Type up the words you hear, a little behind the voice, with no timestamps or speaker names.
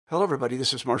Hello, everybody.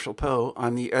 This is Marshall Poe.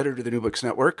 I'm the editor of the New Books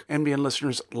Network. NBN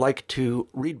listeners like to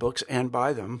read books and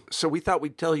buy them. So we thought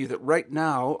we'd tell you that right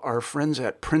now, our friends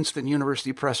at Princeton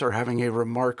University Press are having a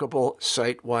remarkable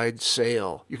site-wide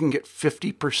sale. You can get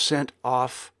 50%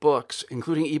 off books,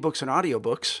 including ebooks and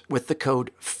audiobooks, with the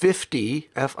code 50,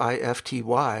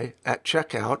 F-I-F-T-Y, at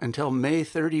checkout until May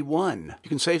 31. You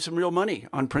can save some real money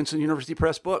on Princeton University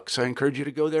Press books. I encourage you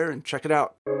to go there and check it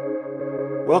out.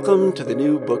 Welcome to the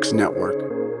New Books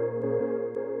Network.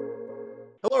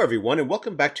 Hello, everyone, and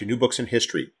welcome back to New Books in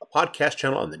History, a podcast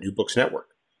channel on the New Books Network.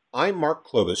 I'm Mark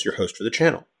Clovis, your host for the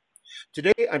channel.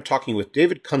 Today, I'm talking with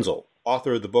David Kunzel,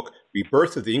 author of the book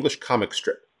Rebirth of the English Comic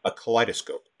Strip, A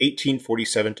Kaleidoscope,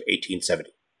 1847 to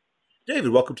 1870. David,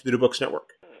 welcome to the New Books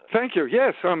Network. Thank you.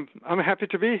 Yes, I'm happy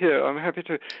to be here. I'm happy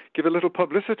to give a little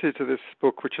publicity to this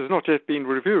book, which has not yet been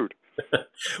reviewed.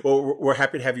 Well, we're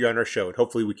happy to have you on our show, and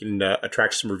hopefully we can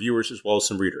attract some reviewers as well as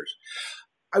some readers.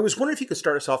 I was wondering if you could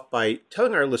start us off by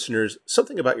telling our listeners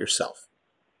something about yourself.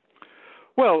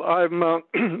 Well, I'm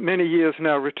many years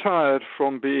now retired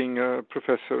from being a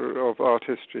professor of art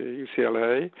history at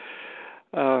UCLA,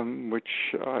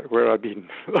 where I've been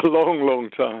a long, long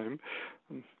time.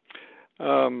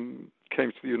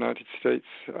 Came to the United States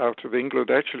out of England,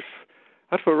 actually.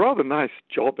 I had a rather nice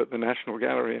job at the National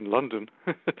Gallery in London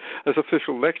as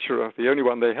official lecturer, the only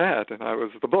one they had, and I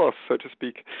was the boss, so to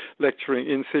speak, lecturing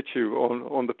in situ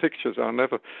on the pictures. I'll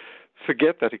never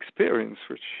forget that experience,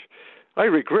 which I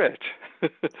regret,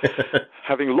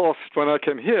 having lost when I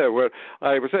came here, where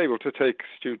I was able to take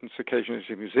students occasionally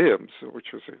to museums, which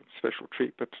was a special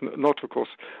treat, but not, of course,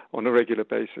 on a regular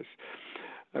basis.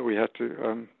 We had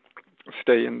to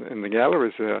stay in the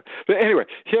galleries there. But anyway,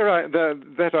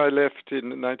 that I left in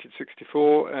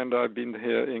 1964, and I've been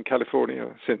here in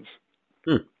California since.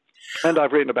 And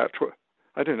I've written about 12,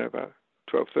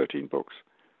 13 books.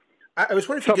 I was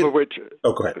wondering if you could...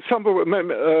 Oh, go ahead.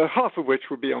 Half of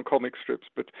which would be on comic strips,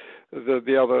 but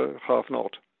the other half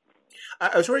not.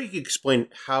 I was wondering if you could explain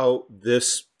how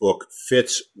this book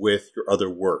fits with your other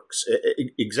works.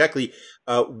 Exactly,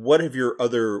 what have your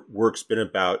other works been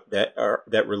about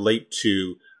that relate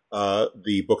to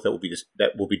the book that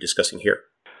we'll be discussing here?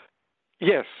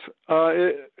 Yes,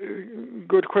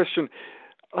 good question.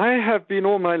 I have been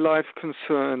all my life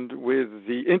concerned with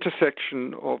the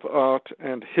intersection of art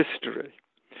and history.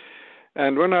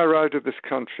 And when I arrived at this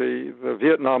country, the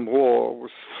Vietnam War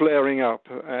was flaring up,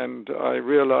 and I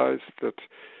realized that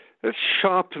it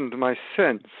sharpened my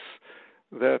sense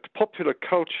that popular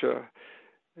culture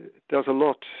does a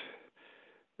lot,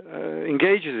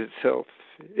 engages itself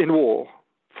in war,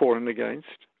 for and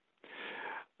against,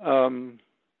 and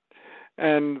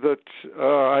that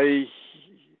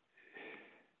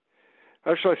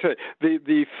how shall I say,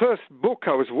 the first book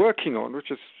I was working on,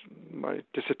 which is my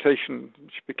dissertation,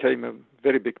 which became a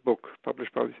very big book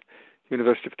published by the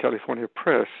University of California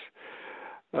Press,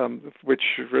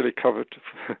 which really covered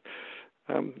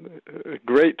a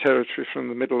great territory from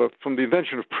the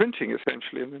invention of printing,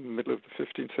 essentially, in the middle of the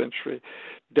 15th century,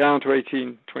 down to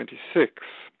 1826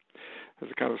 as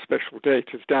a kind of special date.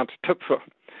 It's down to Töpfer.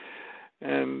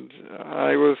 And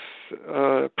I was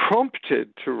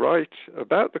prompted to write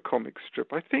about the comic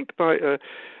strip, I think by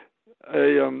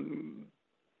a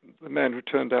man who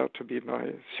turned out to be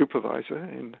my supervisor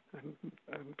and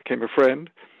became a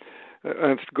friend,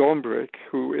 Ernst Gombrich,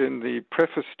 who in the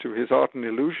preface to his Art and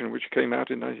Illusion, which came out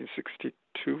in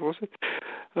 1962, was it,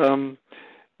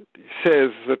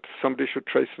 says that somebody should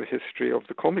trace the history of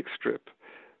the comic strip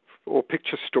or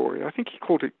picture story. I think he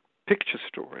called it picture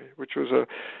story, which was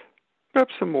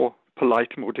perhaps a more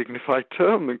polite, more dignified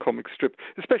term than comic strip,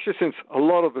 especially since a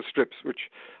lot of the strips which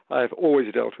I've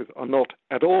always dealt with are not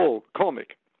at all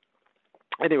comic.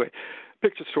 Anyway,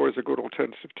 picture story is a good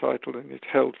alternative title, and it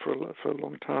held for a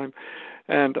long time.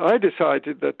 And I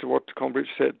decided that what Gombrich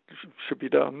said should be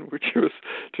done, which was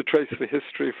to trace the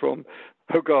history from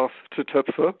Hogarth to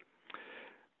Töpfer,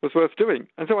 was worth doing.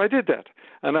 And so I did that.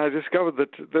 And I discovered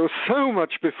that there was so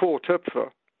much before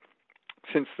Töpfer,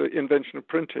 since the invention of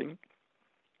printing,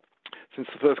 since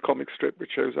the first comic strip,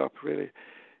 which shows up really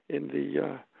in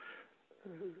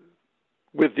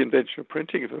with the invention of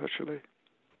printing, virtually.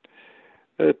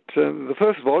 The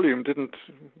first volume didn't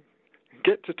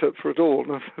get to Töpfer at all.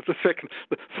 The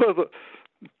further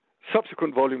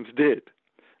subsequent volumes did,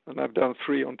 and I've done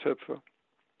 3 on Töpfer.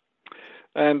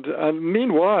 And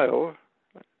meanwhile,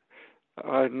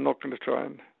 I'm not going to try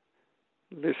and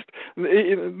list.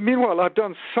 Meanwhile, I've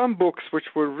done some books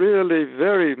which were really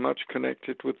very much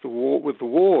connected with the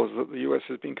wars that the U.S.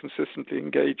 has been consistently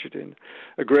engaged in,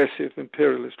 aggressive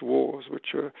imperialist wars,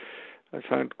 which I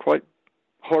found quite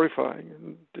horrifying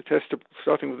and detestable,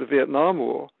 starting with the Vietnam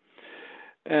War,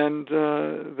 and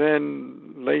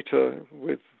then later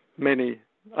with many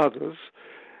others,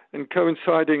 and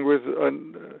coinciding with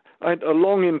a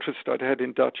long interest I'd had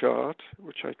in Dutch art,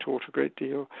 which I taught a great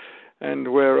deal,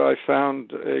 and where I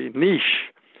found a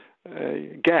niche,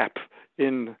 a gap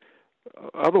in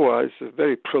otherwise a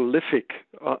very prolific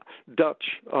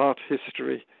Dutch art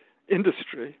history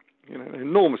industry. An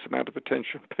enormous amount of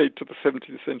attention paid to the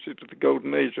 17th century, to the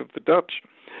golden age of the Dutch.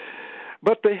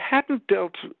 But they hadn't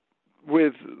dealt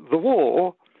with the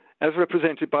war as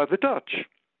represented by the Dutch.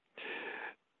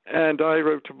 And I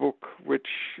wrote a book which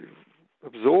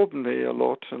absorbed me a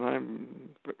lot, and I'm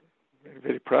very,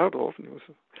 very proud of,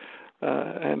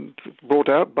 and brought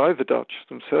out by the Dutch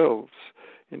themselves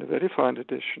in a very fine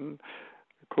edition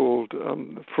called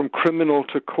From Criminal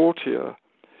to Courtier,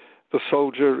 The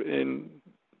Soldier in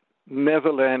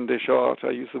Netherlandish Art.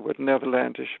 I use the word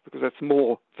Netherlandish because that's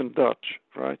more than Dutch,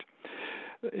 right?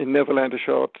 In Netherlandish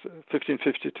art,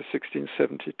 1550 to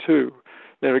 1672.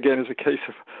 There again is a case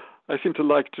of, I seem to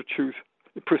like to choose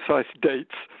precise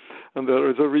dates, and there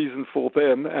is a reason for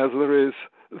them as there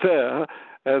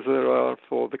are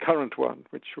for the current one,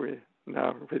 which we're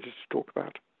now ready to talk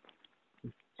about.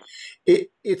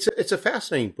 It's a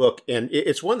fascinating book, and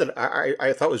it's one that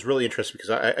I thought was really interesting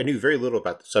because I knew very little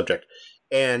about the subject.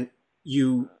 And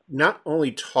you not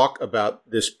only talk about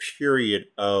this period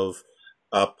of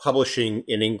publishing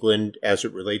in England as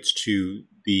it relates to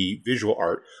the visual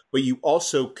art, but you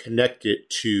also connect it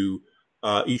to,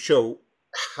 you show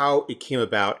how it came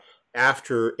about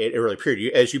after an early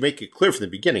period. As you make it clear from the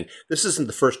beginning, this isn't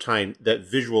the first time that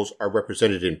visuals are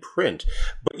represented in print,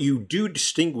 but you do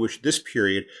distinguish this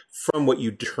period from what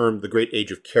you term the Great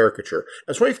Age of Caricature.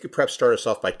 I was wondering if you could perhaps start us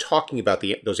off by talking about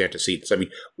those antecedents. I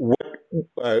mean, what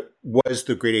was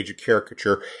the Great Age of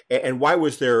Caricature, and why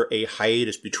was there a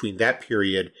hiatus between that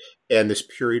period and this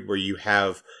period where you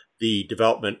have the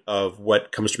development of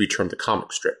what comes to be termed the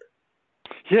comic strip?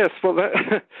 Yes, well,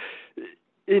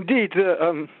 indeed,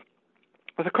 the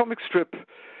comic strip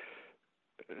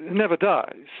never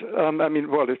dies. I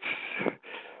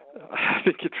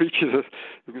think it reaches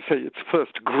you can say its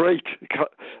first great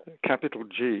capital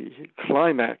G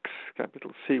climax,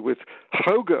 capital C, with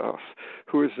Hogarth,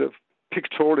 who is a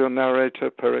pictorial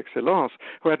narrator par excellence,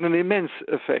 who had an immense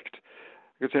effect.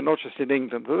 You could say not just in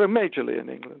England, but majorly in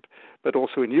England, but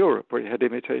also in Europe, where he had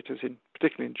imitators,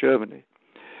 particularly in Germany.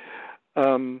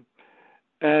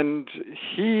 And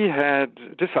he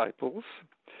had disciples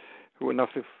who were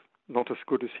not as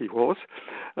good as he was.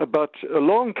 But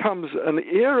along comes an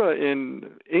era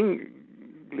in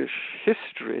English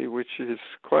history which is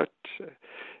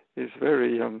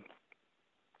very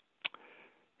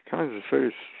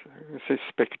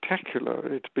spectacular.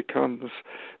 It becomes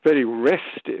very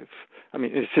restive. I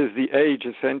mean, it is the age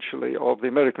essentially of the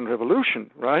American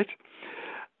Revolution, right?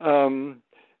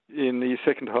 In the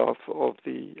second half of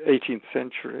the 18th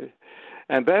century.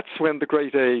 And that's when the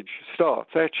Great Age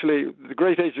starts. Actually, the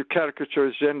Great Age of Caricature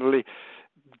is generally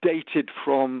dated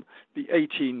from the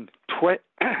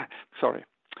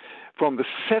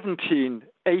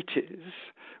 1780s,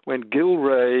 when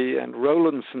Gilray and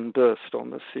Rowlandson burst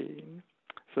on the scene,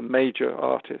 the major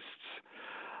artists,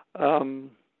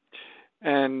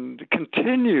 and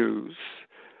continues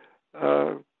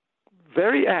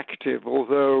very active,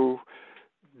 although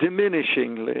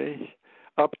diminishingly,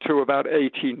 up to about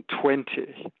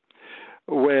 1820,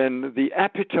 when the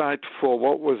appetite for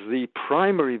what was the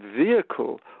primary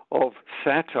vehicle of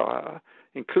satire,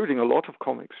 including a lot of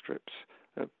comic strips,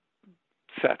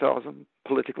 satires and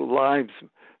political lives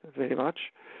very much,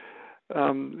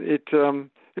 it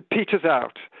peters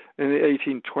out in the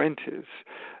 1820s.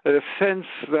 A sense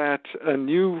that a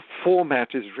new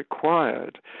format is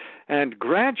required, and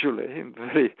gradually, in the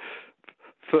very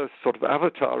first sort of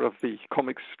avatar of the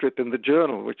comic strip in the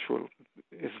journal, which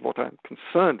is what I'm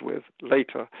concerned with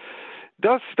later,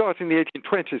 does start in the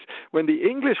 1820s, when the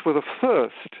English were the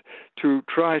first to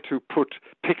try to put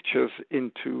pictures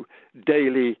into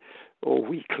daily or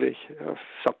weekly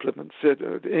supplements,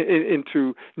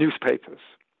 into newspapers.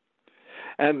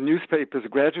 And newspapers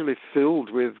gradually filled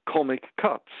with comic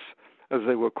cuts, as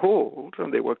they were called,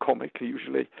 and they were comic,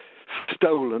 usually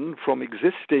stolen from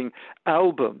existing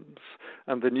albums.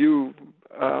 And the new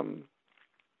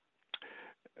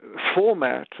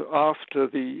format after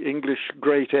the English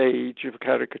Great Age of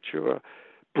Caricature,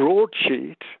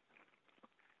 broadsheet,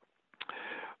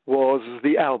 was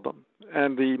the album.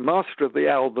 And the master of the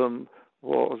album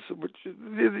was,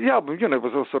 the album,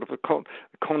 was a sort of a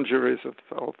congeries of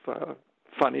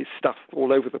funny stuff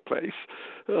all over the place.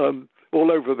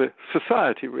 all over the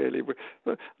society, really.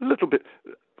 A little bit,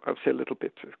 I would say a little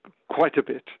bit, quite a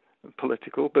bit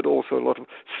political, but also a lot of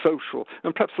social,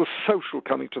 and perhaps the social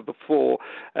coming to the fore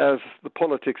as the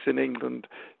politics in England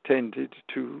tended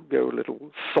to go a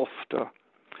little softer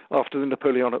after the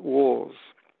Napoleonic Wars.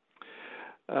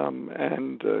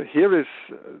 Here is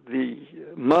the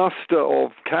master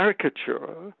of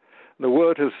caricature. The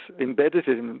word has embedded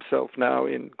in himself now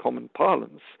in common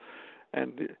parlance,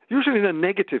 and usually in a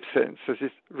negative sense, as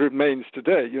it remains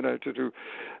today. To do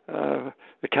a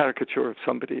caricature of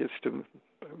somebody is to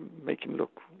make him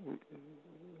look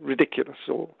ridiculous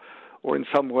or in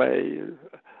some way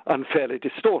unfairly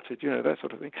distorted, that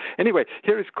sort of thing. Anyway,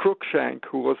 here is Cruikshank,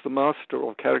 who was the master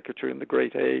of caricature in the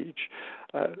Great Age,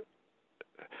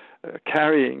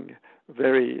 carrying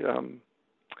very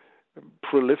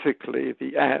prolifically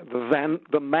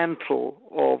the mantle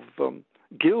of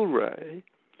Gilray,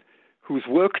 whose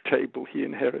work table he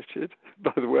inherited.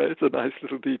 By the way, it's a nice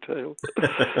little detail.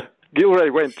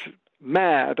 Gilray went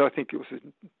mad, I think it was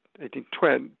in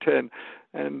 1810,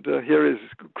 and here is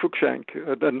Cruikshank,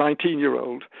 a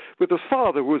 19-year-old, with a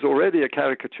father who was already a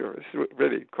caricaturist,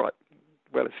 really quite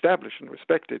well established and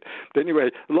respected. But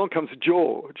anyway, along comes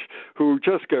George, who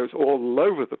just goes all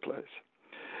over the place.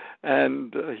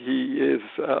 And he is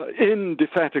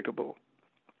indefatigable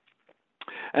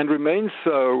and remains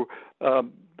so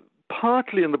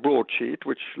partly in the broadsheet,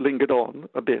 which lingered on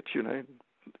a bit,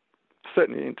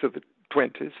 certainly into the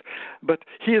 20s. But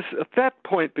he is at that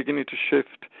point beginning to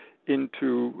shift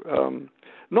into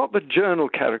not the journal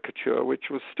caricature,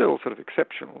 which was still sort of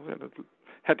exceptional and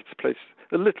had its place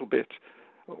a little bit,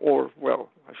 or, well,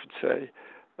 I should say,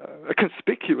 a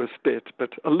conspicuous bit,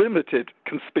 but a limited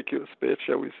conspicuous bit,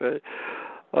 shall we say,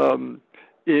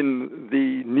 in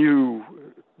the new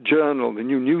journal, the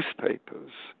new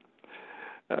newspapers,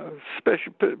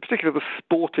 particularly the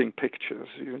sporting pictures,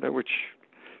 which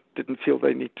didn't feel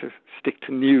they need to stick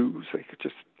to news. They could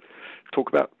just talk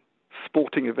about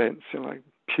sporting events, like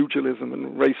pugilism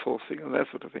and racehorsing and that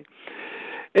sort of thing.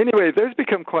 Anyway, those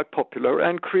become quite popular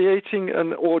and creating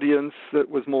an audience that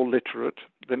was more literate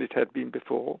than it had been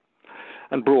before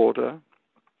and broader.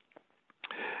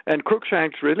 And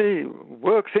Cruikshank really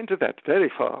works into that very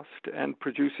fast and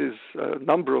produces a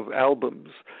number of albums,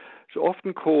 which are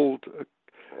often called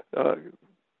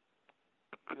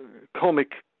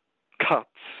comic cuts,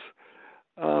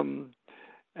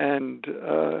 and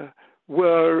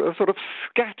were a sort of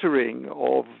scattering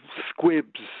of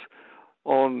squibs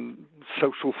on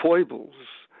social foibles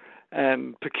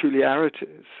and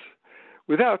peculiarities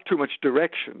without too much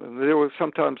direction. And they were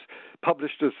sometimes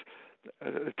published as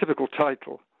a typical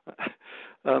title.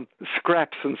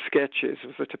 Scraps and Sketches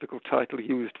was a typical title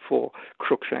used for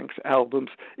Cruikshank's albums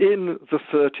in the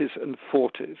 30s and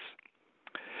 40s.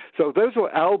 So those were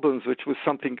albums which was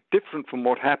something different from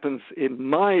what happens in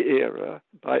my era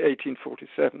by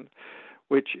 1847,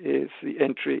 which is the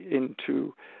entry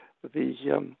into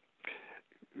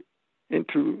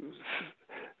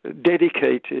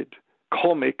dedicated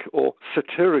comic or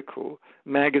satirical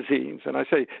magazines. And I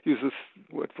use this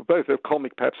word for both,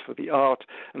 comic perhaps for the art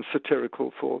and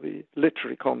satirical for the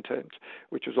literary content,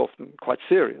 which was often quite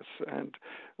serious and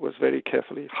was very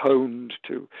carefully honed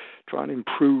to try and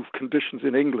improve conditions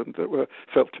in England that were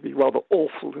felt to be rather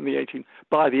awful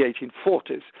by the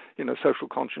 1840s. Social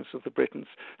conscience of the Britons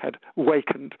had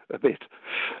wakened a bit.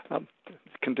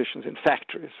 Conditions in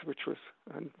factories, which was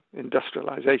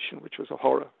industrialization, which was a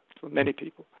horror for many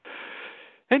people.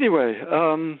 Anyway,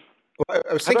 well,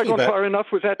 I was have I thinking gone far enough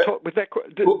with that?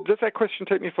 Does that question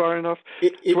take me far enough to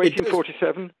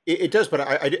 1847? It does, but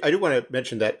I do want to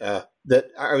mention that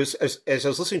that I was as I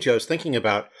was listening to you, I was thinking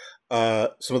about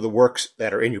some of the works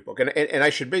that are in your book, and I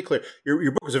should make clear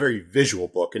your book is a very visual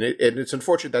book, and it's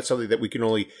unfortunate that's something that we can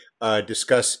only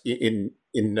discuss in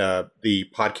the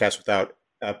podcast without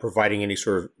providing any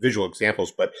sort of visual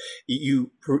examples, but you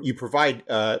provide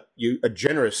a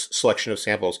generous selection of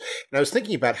samples. And I was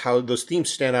thinking about how those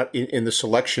themes stand out in the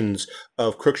selections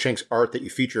of Cruikshank's art that you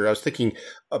feature. I was thinking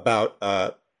about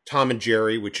Tom and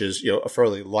Jerry, which is a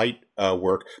fairly light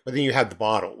work, but then you have The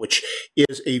Bottle, which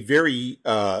is a very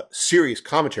serious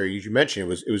commentary. As you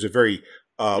mentioned, it was a very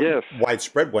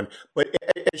widespread one. But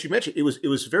as you mentioned, it was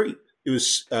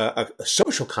a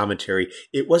social commentary.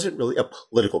 It wasn't really a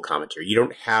political commentary. You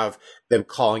don't have them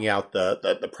calling out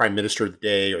the prime minister of the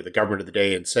day or the government of the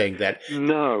day and saying that.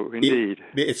 No, indeed.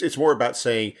 It's more about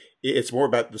saying it's more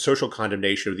about the social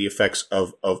condemnation of the effects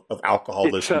of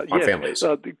alcoholism on families.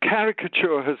 The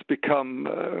caricature has become,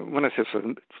 when I say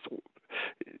so,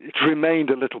 it remained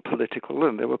a little political,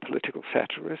 and there were political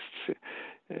satirists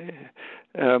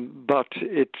But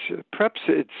perhaps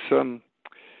it's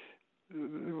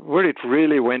where it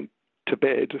really went to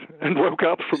bed and woke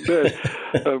up from bed,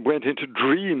 went into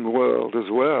dream world as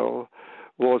well,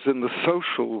 was in the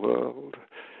social world.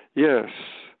 Yes.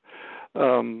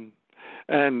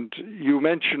 And you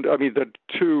mentioned,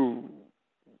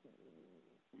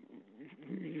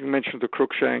 you mentioned the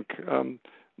Cruikshank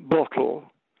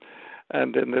bottle,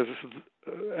 and then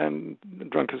and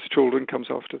Drunkard's Children comes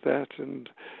after that, and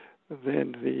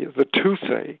then the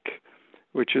toothache,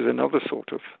 which is another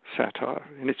sort of satire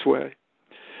in its way,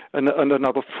 and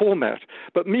another format.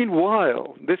 But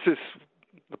meanwhile, this is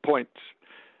the point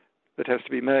that has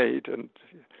to be made, and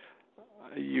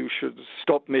you should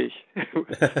stop me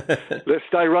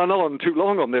lest I run on too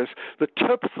long on this. The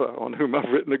Töpfer, on whom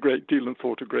I've written a great deal and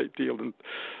thought a great deal and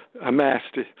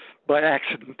amassed by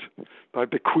accident, by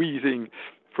bequeathing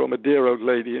from a dear old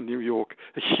lady in New York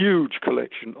a huge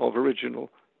collection of original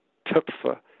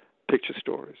Töpfer picture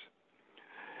stories.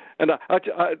 And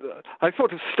I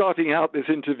thought of starting out this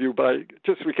interview by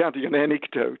just recounting an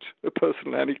anecdote, a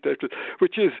personal anecdote,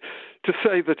 which is to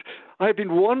say that I've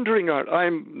been wandering out.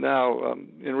 I'm now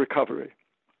in recovery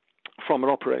from an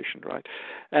operation, right?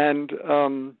 And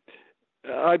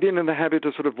I've been in the habit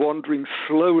of sort of wandering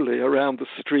slowly around the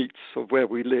streets of where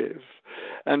we live.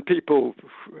 And people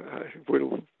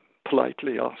will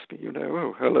politely ask me,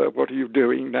 oh, hello, what are you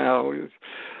doing now?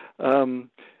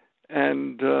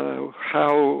 And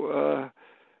how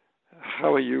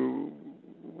are you?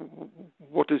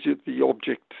 What is the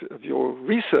object of your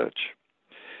research?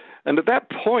 And at that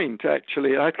point,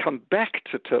 actually, I'd come back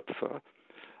to Töpfer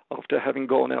after having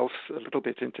gone else a little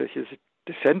bit into his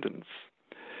descendants.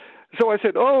 So I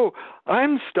said, "Oh,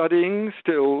 I'm studying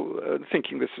still,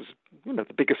 thinking this is the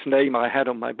biggest name I had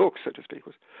on my book, so to speak.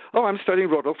 Was I'm studying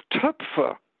Rodolph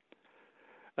Töpfer,"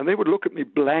 and they would look at me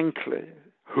blankly.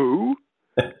 Who?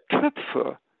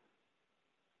 Töpfer.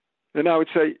 And I would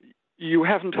say, "You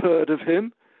haven't heard of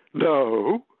him?"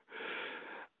 "No."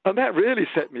 And that really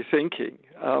set me thinking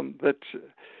that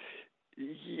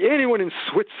anyone in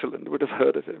Switzerland would have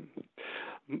heard of him.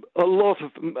 A lot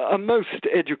of most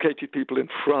educated people in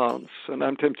France, and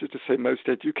I'm tempted to say most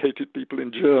educated people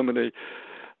in Germany,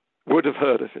 would have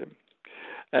heard of him.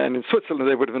 And in Switzerland,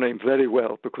 they would have known him very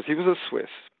well because he was a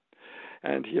Swiss.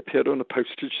 And he appeared on a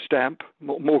postage stamp.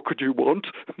 What more could you want?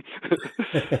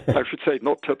 I should say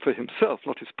not Töpfer himself,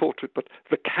 not his portrait, but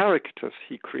the characters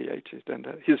he created. And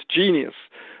his genius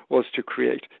was to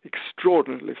create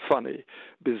extraordinarily funny,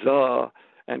 bizarre,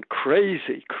 and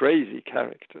crazy, crazy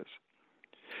characters.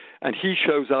 And he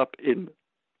shows up in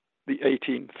the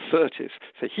 1830s.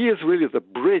 So he is really the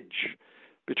bridge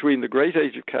between the great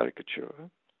age of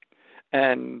caricature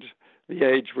and the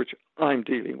age which I'm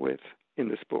dealing with in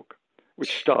this book,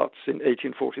 which starts in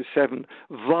 1847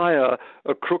 via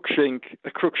a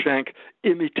Cruikshank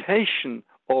imitation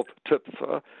of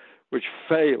Töpfer, which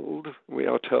failed, we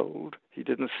are told. He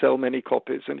didn't sell many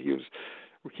copies, and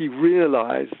he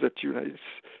realized that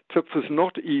Töpfer's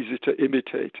not easy to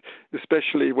imitate,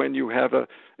 especially when you have a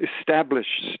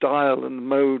established style and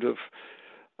mode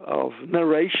of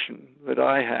narration that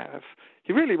I have.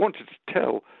 He really wanted to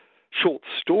tell short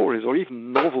stories or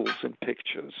even novels and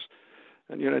pictures.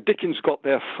 And, Dickens got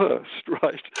there first,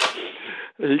 right?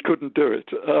 He couldn't do it.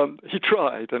 He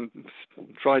tried, and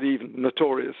tried even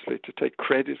notoriously to take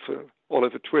credit for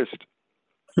Oliver Twist,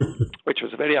 which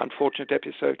was a very unfortunate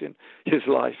episode in his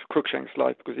life, Cruikshank's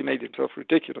life, because he made himself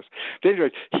ridiculous. At any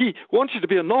rate, he wanted to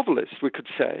be a novelist, we could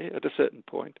say, at a certain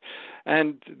point.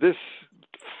 And this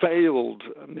failed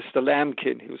Mr.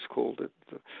 Lambkin, he was called,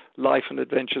 the Life and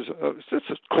Adventures. It's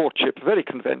a courtship, very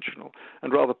conventional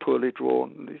and rather poorly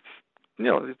drawn.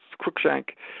 It's Cruikshank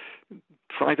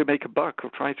trying to make a buck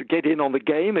or trying to get in on the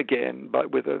game again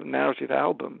with a narrative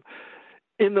album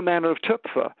in the manner of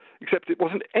Töpfer, except it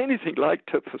wasn't anything like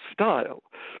Töpfer's style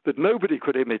that nobody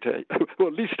could imitate,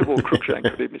 well, least of all Cruikshank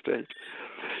could imitate.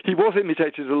 He was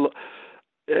imitated a lot.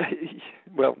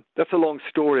 Well, that's a long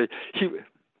story.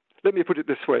 Let me put it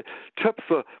this way.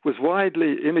 Töpfer was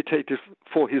widely imitated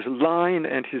for his line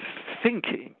and his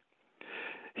thinking,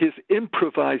 his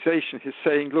improvisation, his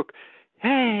saying, look,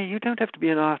 hey, you don't have to be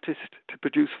an artist to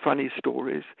produce funny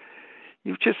stories.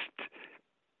 You just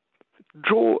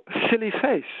draw a silly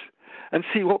face and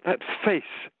see what that face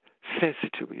says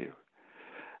to you.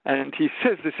 And he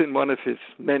says this in one of his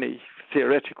many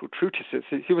theoretical treatises.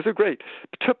 He was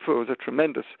Töpfer was a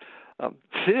tremendous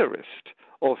theorist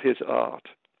of his art.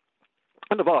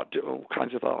 And of art, all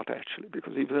kinds of art, actually,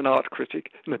 because he was an art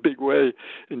critic in a big way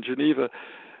in Geneva.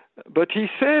 But he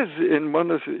says in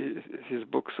one of his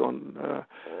books on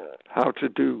how to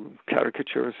do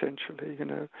caricature, essentially,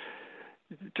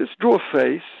 just draw a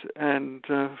face and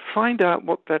find out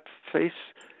what that face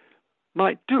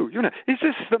might do. Is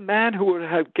this the man who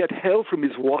would get hell from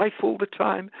his wife all the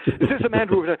time? Is this a man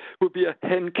who would be a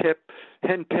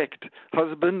henpecked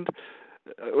husband?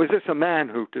 Or is this a man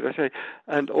who,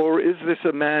 or is this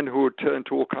a man who would turn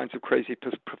to all kinds of crazy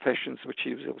professions which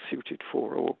he was ill-suited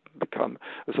for, or become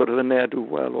a sort of a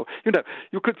ne'er-do-well? Or,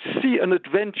 you could see an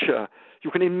adventure, you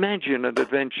can imagine an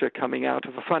adventure coming out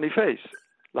of a funny face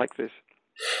like this.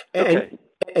 Okay.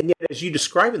 And yet, as you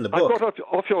describe in the book... I got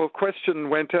off your question,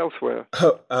 went elsewhere.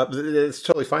 It's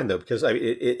totally fine, though, because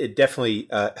it definitely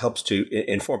helps to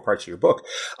inform parts of your book.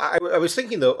 I was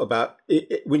thinking, though, about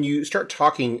when you start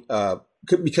talking...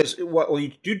 because while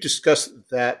you do discuss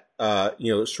that,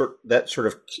 that sort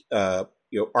of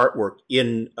artwork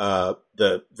in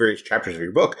the various chapters of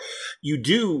your book, you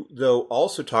do, though,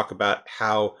 also talk about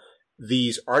how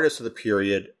these artists of the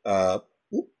period are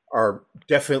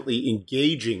definitely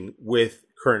engaging with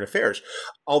current affairs,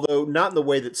 although not in the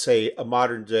way that, say, a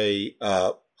modern day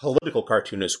political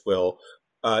cartoonist will.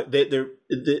 One of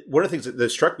the things that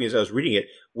struck me as I was reading it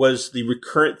was the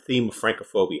recurrent theme of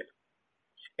Francophobia.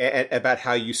 And about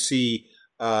how you see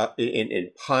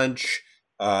in Punch,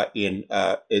 in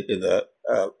the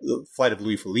Flight of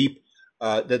Louis Philippe,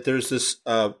 that there's this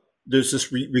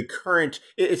recurrent.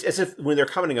 It's as if when they're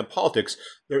commenting on politics,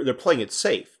 they're playing it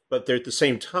safe, but they're at the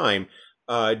same time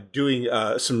doing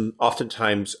some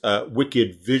oftentimes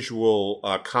wicked visual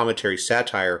commentary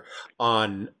satire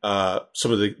on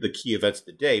some of the key events of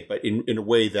the day, but in a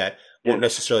way that won't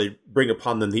necessarily bring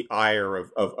upon them the ire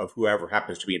of whoever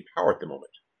happens to be in power at the moment.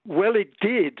 Well, it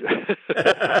did.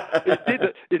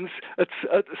 It did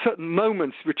at certain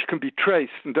moments which can be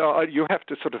traced, and you have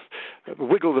to sort of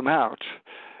wiggle them out.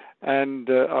 And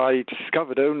I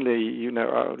discovered only,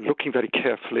 looking very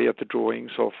carefully at the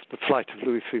drawings of the Flight of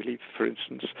Louis Philippe, for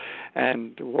instance,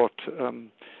 and what kind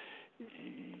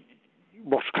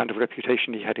of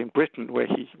reputation he had in Britain, where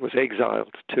he was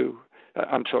exiled to.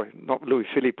 I'm sorry, not Louis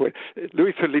Philippe.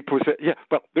 Louis Philippe was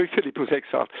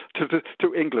exiled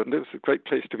to England. It was a great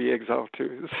place to be exiled to.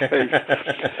 It was safe.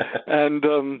 And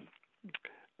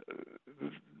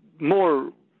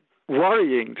more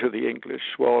worrying to the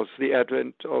English was the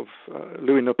advent of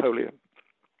Louis Napoleon,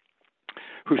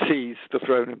 who seized the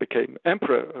throne and became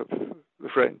emperor of the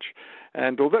French.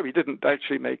 And although he didn't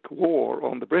actually make war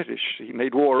on the British, he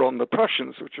made war on the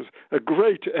Prussians, which was a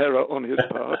great error on his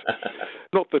part.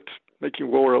 Not that making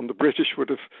war on the British would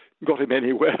have got him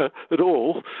anywhere at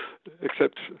all,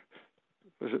 except it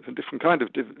was a different kind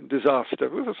of disaster.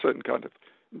 It was a certain kind of,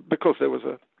 because there was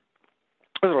a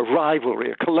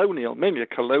rivalry, mainly a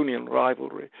colonial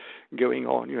rivalry going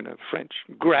on. French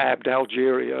grabbed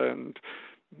Algeria and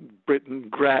Britain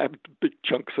grabbed big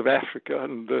chunks of Africa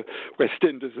and the West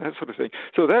Indies and that sort of thing.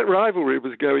 So that rivalry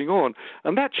was going on,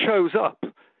 and that shows up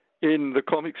in the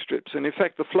comic strips. And in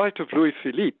fact, the Flight of Louis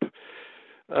Philippe,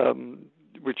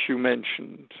 which you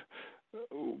mentioned,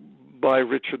 by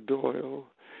Richard Doyle,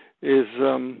 is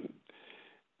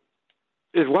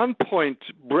at one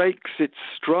point breaks its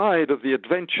stride of the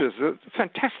adventures,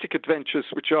 fantastic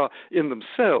adventures which are in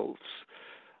themselves,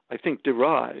 I think,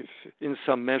 derive in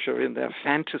some measure in their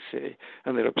fantasy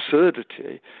and their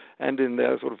absurdity and in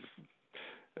their sort of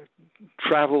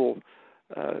travel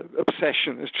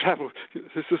obsession.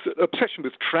 This is obsession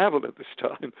with travel at this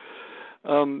time.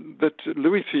 That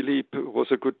Louis Philippe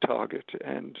was a good target,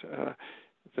 and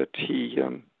that he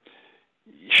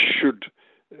should,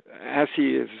 as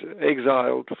he is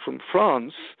exiled from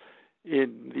France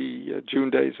in the June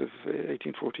days of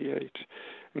 1848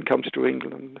 and comes to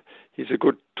England, he's a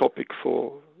good topic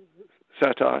for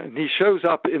satire. And he shows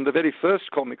up in the very first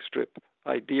comic strip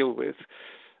I deal with,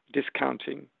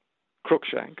 discounting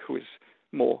Cruikshank, who is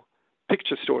more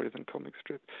picture story than comic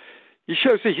strip. He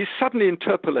shows that he's suddenly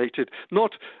interpolated,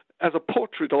 not as a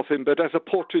portrait of him, but as a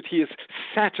portrait he is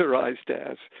satirized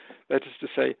as. That is to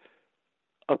say,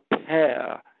 a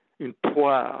pear, une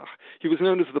poire. He was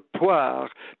known as the Poire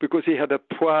because he had a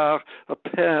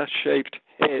pear-shaped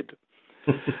head.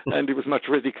 And he was much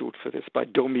ridiculed for this by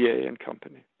Daumier and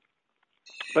company.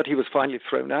 But he was finally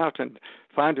thrown out and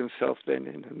found himself then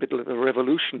in the middle of a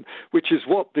revolution, which is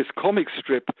what this comic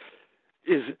strip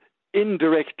is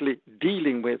indirectly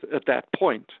dealing with at that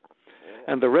point.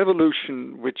 And the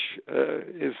revolution, which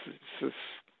is the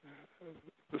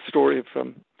story of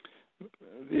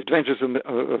the adventures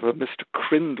of a Mr.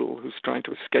 Crindle, who's trying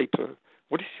to escape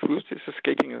who's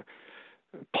escaping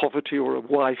poverty or a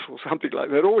wife or something like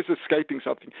that, always escaping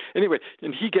something. Anyway,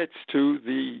 and he gets to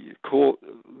the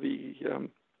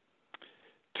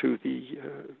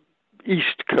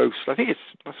east coast. I think it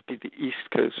must be the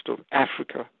east coast of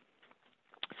Africa.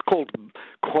 It's called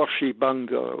Kwashi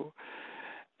Bango.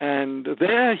 And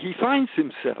there he finds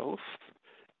himself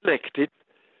elected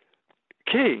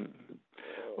king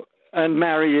and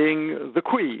marrying the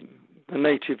queen, the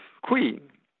native queen.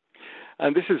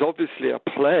 And this is obviously a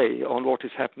play on what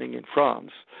is happening in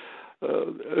France,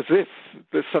 as if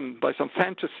by some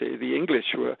fantasy, the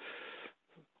English were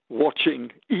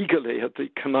watching eagerly at the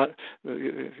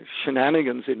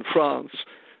shenanigans in France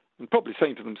and probably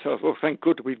saying to themselves, oh, thank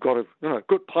God we've got a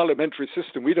good parliamentary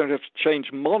system. We don't have to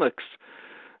change monarchs.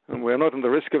 And we're not in the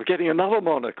risk of getting another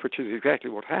monarch, which is exactly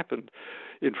what happened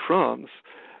in France.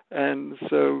 And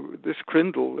so this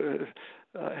Crindle,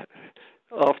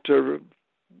 after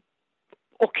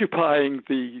occupying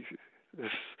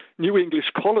this New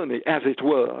English colony, as it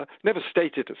were, never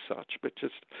stated as such, but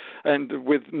and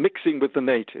with mixing with the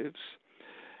natives,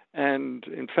 and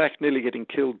in fact nearly getting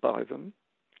killed by them,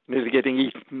 nearly getting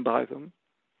eaten by them,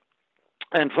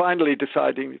 and finally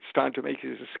deciding it's time to make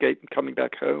his escape and coming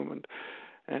back home,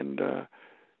 and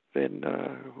then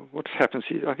what happens?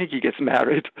 I think he gets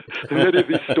married. And many of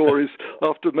these stories,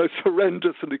 after most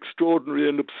horrendous and extraordinary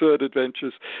and absurd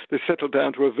adventures, they settle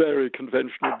down to a very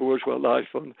conventional bourgeois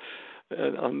life at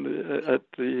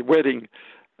the wedding,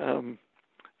 in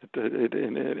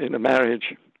a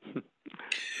marriage.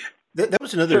 That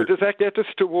was another. So does that get us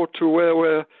to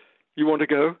where you want to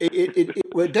go?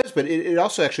 It does, but it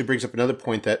also actually brings up another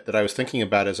point that I was thinking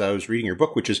about as I was reading your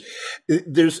book, which is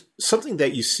there's something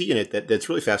that you see in it that's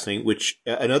really fascinating, which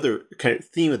another kind of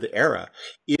theme of the era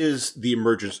is the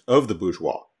emergence of the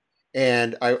bourgeois.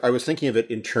 And I was thinking of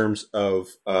it in terms of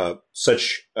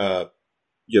such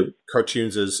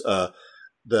cartoons as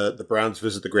the Browns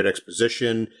Visit the Great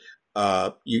Exposition.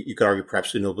 You could argue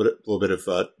perhaps a little bit of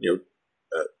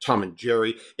Tom and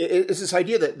Jerry. It's this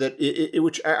idea that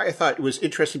which I thought was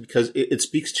interesting because it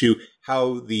speaks to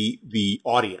how the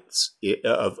audience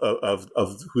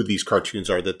of who these cartoons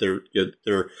are, that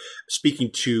they're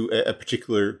speaking to a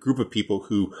particular group of people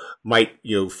who might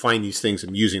find these things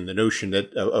amusing. The notion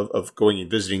that of going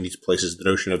and visiting these places, the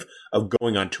notion of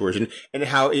going on tours, and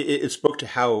how it spoke to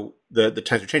how the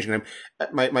times are changing. And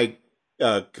my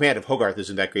command of Hogarth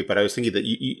isn't that great, but I was thinking that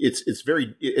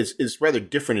it's rather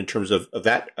different in terms of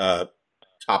that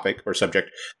topic or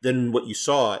subject than what you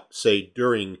saw, say,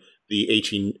 during the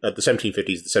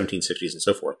 1750s, the 1760s, and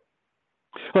so forth.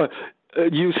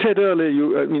 You said earlier,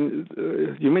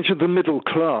 you mentioned the middle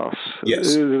class.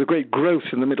 Yes. The great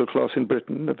growth in the middle class in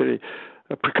Britain, a very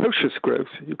precocious growth,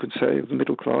 you could say, of the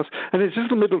middle class. And it's just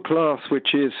the middle class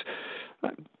which is,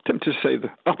 I'm tempted to say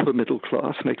the upper middle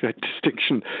class, make that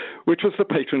distinction, which was the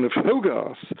patron of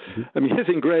Hogarth. Mm-hmm. I mean, his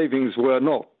engravings were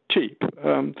not cheap,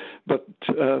 but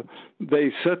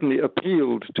they certainly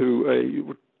appealed to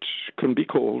what can be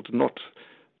called not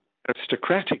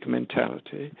aristocratic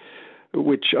mentality,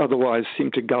 which otherwise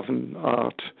seemed to govern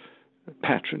art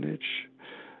patronage.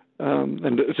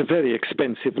 And it's a very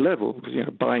expensive level,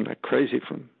 buying like crazy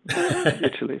from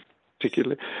Italy,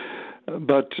 particularly.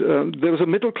 But there was a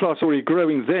middle class already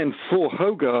growing then for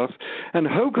Hogarth, and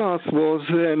Hogarth was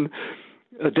then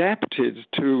adapted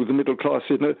to the middle class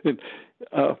in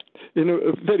a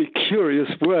very curious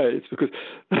way. It's because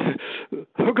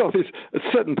Hogarth is at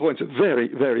certain points very,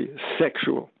 very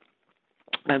sexual.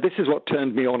 And this is what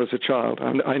turned me on as a child.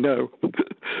 I know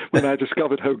when I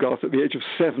discovered Hogarth at the age of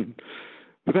 7,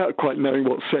 without quite knowing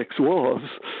what sex was,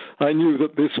 I knew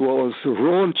that this was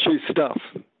raunchy stuff.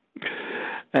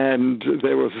 And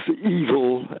there was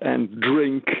evil and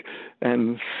drink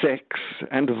and sex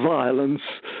and violence,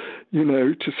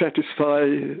 to satisfy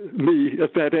me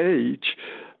at that age.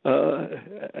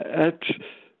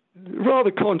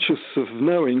 Rather conscious of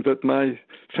knowing that my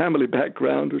family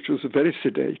background, which was very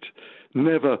sedate,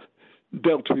 never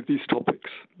dealt with these topics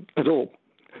at all.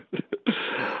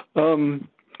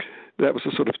 That was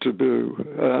a sort of taboo.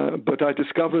 But I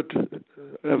discovered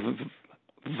a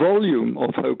volume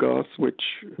of Hogarth, which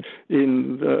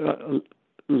in the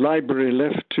library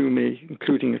left to me,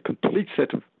 including a complete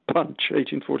set of Punch,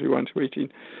 1841 to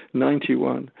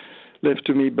 1891, left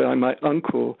to me by my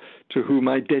uncle, to whom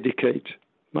I dedicate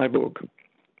my book.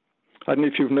 I don't know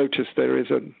if you've noticed, there is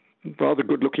a rather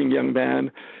good-looking young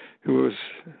man who was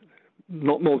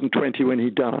not more than 20 when he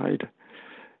died,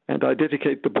 and I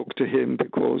dedicate the book to him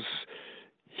because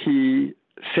he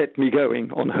set me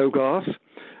going on Hogarth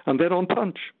and then on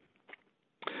Punch.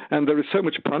 And there is so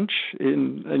much punch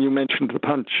in, and you mentioned the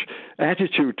Punch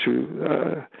attitude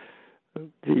to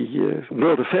the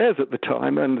world affairs at the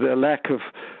time and their lack of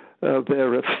I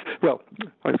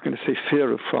was going to say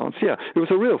fear of France. Yeah, it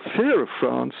was a real fear of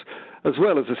France, as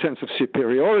well as a sense of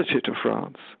superiority to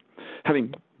France,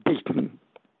 having beaten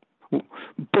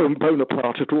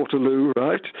Bonaparte at Waterloo,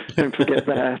 right? Don't forget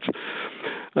that.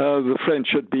 The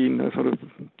French had been sort of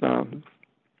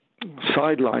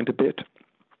sidelined a bit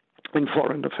in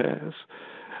foreign affairs.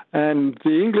 And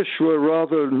the English were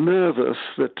rather nervous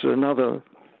that another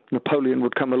Napoleon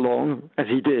would come along, as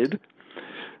he did.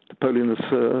 Napoleon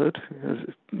III,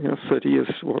 30 years,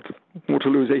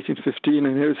 Waterloo is 1815,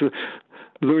 and here's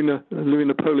Louis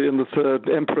Napoleon III,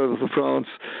 Emperor of France,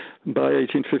 by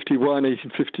 1851,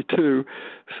 1852.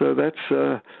 So that's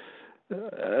a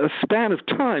span of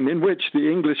time in which the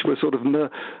English were sort of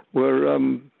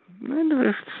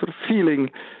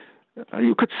feeling,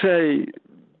 you could say,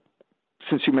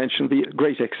 since you mentioned the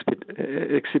Great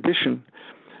Exhibition,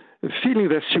 feeling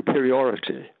their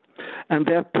superiority and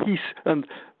their peace and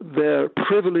their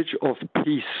privilege of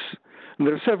peace. And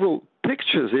there are several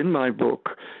pictures in my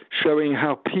book showing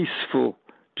how peaceful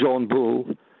John Bull,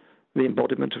 the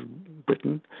embodiment of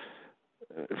Britain,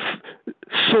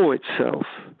 saw itself,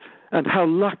 and how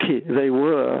lucky they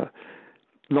were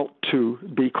not to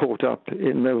be caught up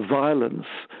in the violence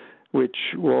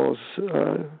which was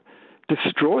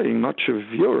destroying much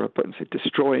of Europe. I don't say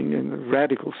destroying in a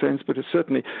radical sense, but it's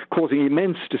certainly causing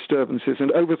immense disturbances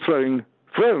and overthrowing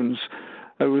thrones,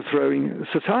 overthrowing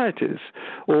societies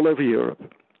all over Europe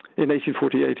in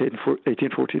 1848,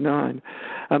 1849.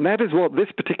 And that is what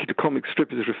this particular comic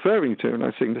strip is referring to. And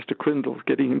I think Mr. Crindle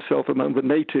getting himself among the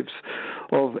natives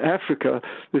of Africa.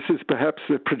 This is perhaps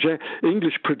the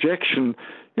English projection.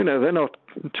 They're not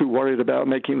too worried about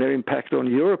making their impact on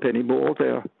Europe anymore.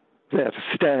 They're there to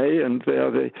stay, and they are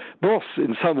the boss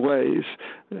in some ways.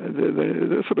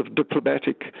 The sort of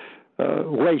diplomatic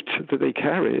weight that they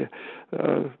carry,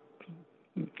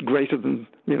 greater than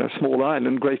small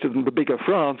Ireland, greater than the bigger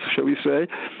France, shall we say,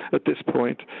 at this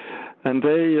point. And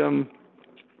they,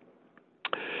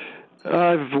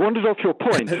 I've wandered off your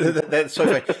point. That's so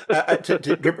funny. To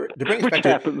bring us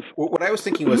back to what I was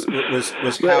thinking was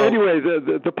how. Anyway,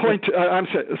 the point. I'm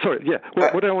sorry. Yeah.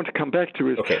 What I want to come back to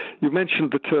is you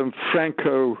mentioned the term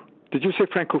Franco. Did you say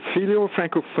Francophilia or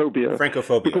Francophobia?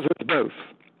 Francophobia. Because it's both.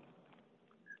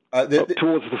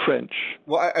 Towards the French.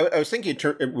 Well, I was thinking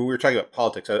when we were talking about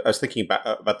politics. I was thinking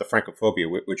about the Francophobia,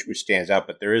 which stands out.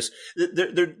 But there is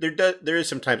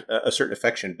sometimes a certain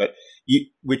affection, but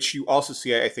which you also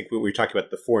see. I think when we were talking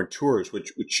about the foreign tours,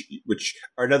 which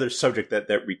are another subject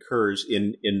that recurs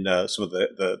in some of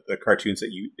the cartoons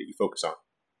that you focus on.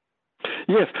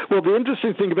 Yes. Well, the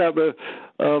interesting thing about the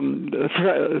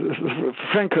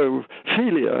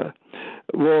Francophilia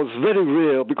was very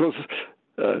real because.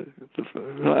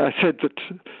 I said that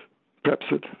perhaps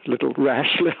a little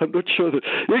rashly. I'm not sure that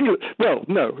England. Well,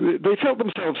 no, they felt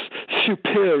themselves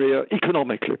superior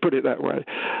economically. Put it that way.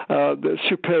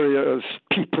 Superior as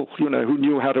people, who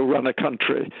knew how to run a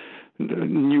country,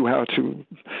 knew how to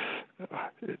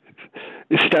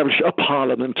establish a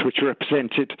parliament which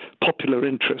represented popular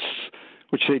interests,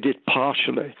 which they did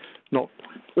partially, not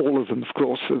all of them, of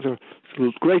course. There's a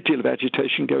great deal of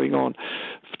agitation going on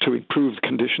to improve the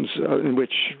conditions in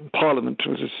which Parliament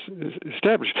was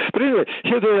established. But anyway,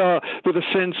 here they are with a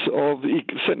sense of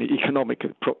certainly economic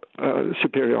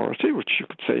superiority, which you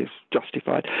could say is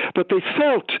justified. But they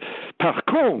felt, par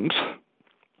contre,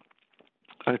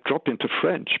 I drop into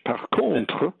French, par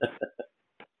contre,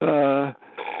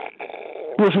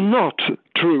 was not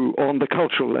true on the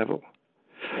cultural level.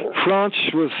 France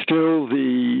was still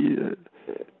the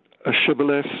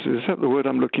shibboleth, is that the word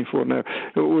I'm looking for now?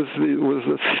 It was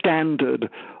the standard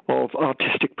of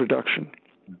artistic production.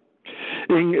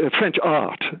 French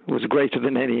art was greater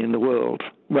than any in the world.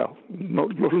 Well, not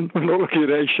looking at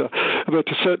Asia, but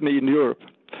certainly in Europe.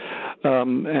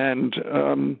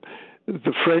 The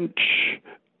French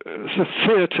the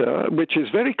theatre, which is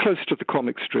very close to the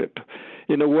comic strip,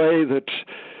 in a way that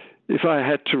if I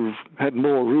had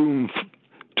more room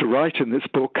to write in this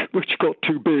book, which got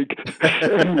too big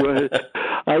anyway,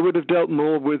 I would have dealt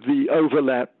more with the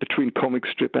overlap between comic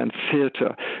strip and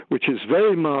theatre, which is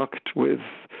very marked with.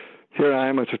 Here I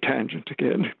am at a tangent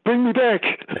again. Bring me back,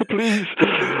 please.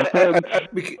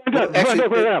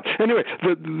 Anyway,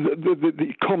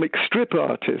 the comic strip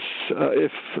artists,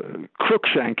 if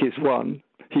Cruikshank is one,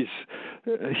 he's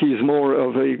more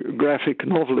of a graphic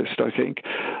novelist, I think.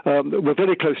 We're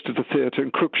very close to the theatre,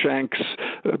 and Cruikshank's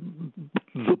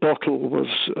The Bottle was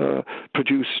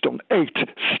produced on 8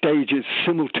 stages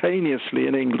simultaneously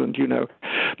in England, you know.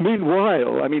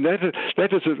 Meanwhile, I mean,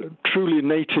 that is a truly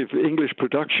native English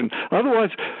production.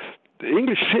 Otherwise,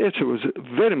 English theatre was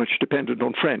very much dependent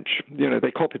on French.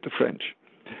 They copied the French.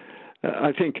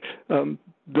 I think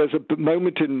there's a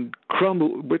moment in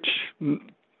Crummell which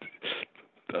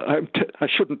I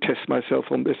shouldn't test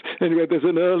myself on this. Anyway, there's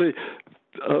an early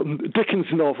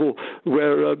Dickens novel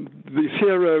where the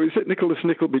hero, is it Nicholas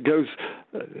Nickleby, goes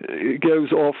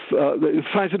off,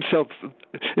 finds himself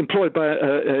employed by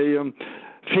a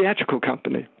theatrical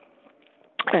company.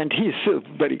 And he's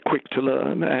very quick to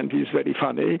learn, and he's very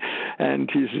funny, and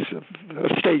he's a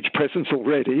stage presence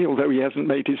already, although he hasn't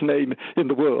made his name in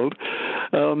the world.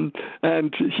 And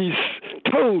he's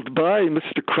told by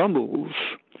Mr. Crummles,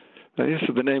 this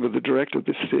is the name of the director of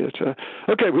this theatre,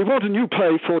 okay, we want a new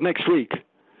play for next week.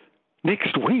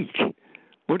 Next week?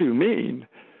 What do you mean?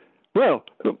 Well,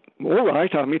 all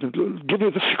right, I mean, give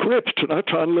me the script, and I'll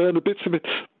try and learn a bit of it.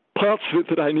 Parts of it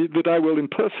that I need, that I will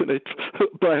impersonate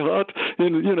by heart,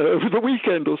 over the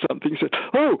weekend or something. He said,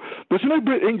 "Oh, there's no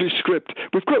English script.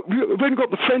 We've only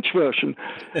got the French version,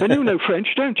 and you know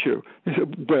French, don't you?" He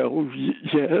said, "Well,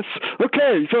 yes.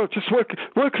 Okay, so just work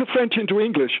the French into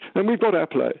English, and we've got our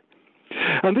play."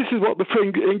 And this is what the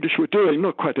English were doing,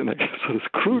 not quite sort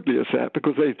of crudely as that,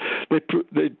 because they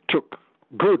took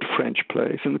good French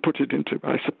plays and put it into,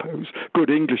 I suppose, good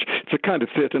English. It's a kind of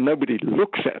theatre nobody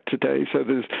looks at today, so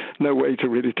there's no way to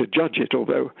really judge it,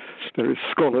 although there is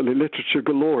scholarly literature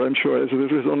galore, I'm sure, as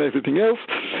there is on everything else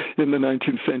in the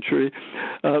 19th century.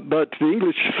 But the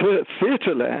English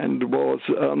theatre land was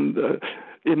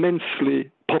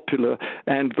immensely popular,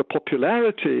 and the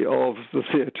popularity of the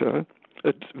theatre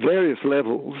at various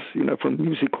levels, from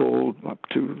music hall up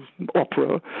to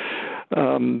opera,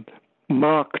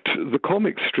 marked the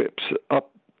comic strips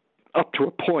up to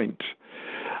a point.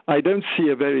 I don't see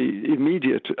a very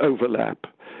immediate overlap,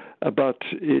 but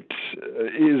it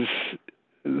is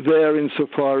there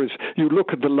insofar as you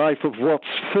look at the life of Watts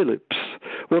Phillips.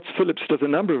 Watts Phillips does a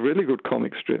number of really good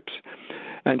comic strips,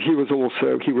 and he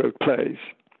wrote plays.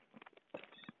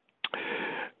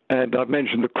 And I've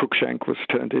mentioned that Cruikshank was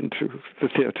turned into the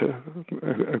theatre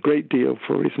a great deal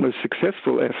for his most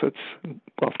successful efforts,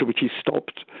 after which he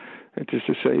stopped. That is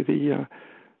to say, the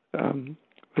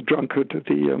drunkard,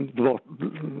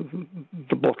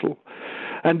 the bottle.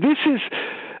 And this is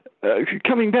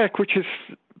coming back, which is,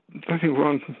 I think,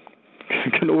 one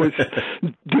can always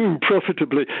do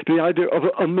profitably. The idea of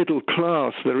a middle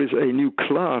class. There is a new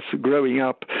class growing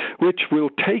up which will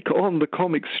take on the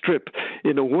comic strip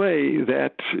in a way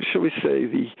that, shall we say,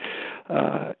 the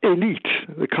elite,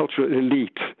 the cultural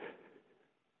elite,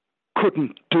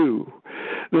 couldn't do.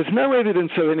 There's no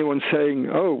evidence of anyone saying,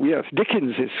 "Oh, yes,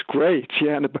 Dickens is great,"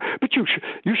 but you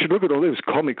should look at all those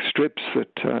comic strips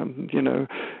that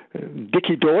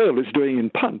Dickie Doyle is doing in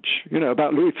Punch,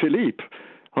 about Louis Philippe.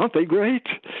 Aren't they great?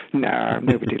 No,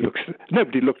 nobody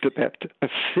looked at that as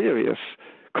serious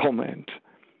comment,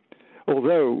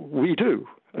 although we do,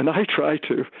 and I try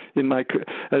to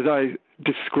as I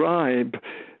describe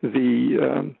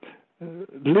the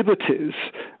liberties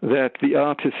that the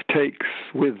artist takes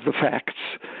with the facts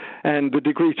and the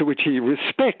degree to which he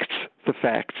respects the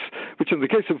facts, which in the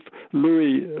case of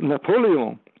Louis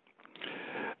Napoleon,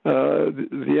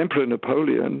 the Emperor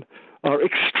Napoleon, are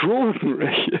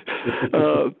extraordinary.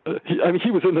 He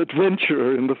was an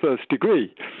adventurer in the first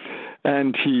degree,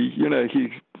 and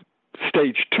he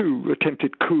staged 2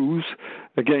 attempted coups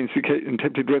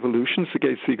attempted revolutions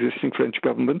against the existing French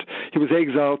government. He was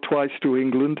exiled twice to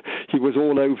England. He was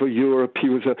all over Europe. He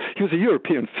was a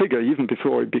European figure even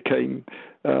before he became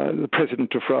the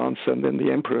president of France and then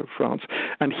the emperor of France.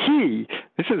 And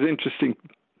this is an interesting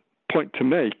point to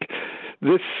make.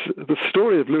 The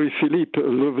story of Louis Philippe,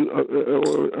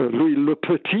 or Louis le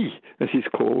Petit, as he's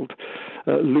called,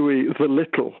 Louis the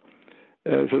Little,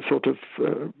 as a sort of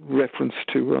reference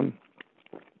to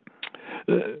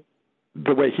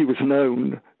the way he was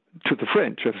known to the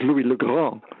French as Louis le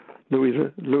Grand,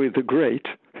 Louis the Great.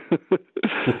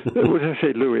 What did I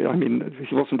say, Louis? I mean,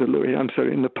 he wasn't a Louis. I'm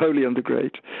sorry, Napoleon the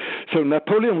Great. So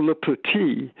Napoleon le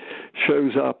Petit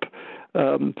shows up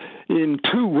in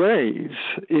 2 ways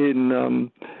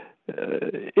in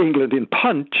England in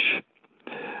Punch,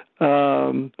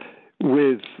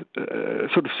 with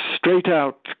sort of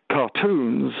straight-out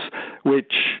cartoons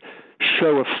which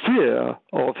show a fear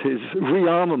of his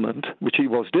rearmament, which he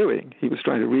was doing. He was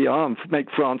trying to make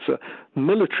France a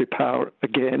military power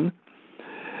again,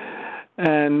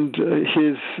 and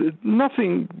his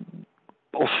nothing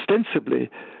ostensibly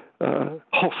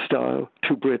hostile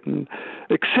to Britain,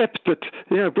 except that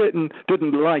Britain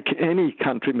didn't like any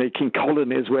country making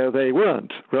colonies where they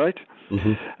weren't, right?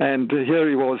 Mm-hmm. And here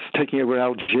he was taking over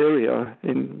Algeria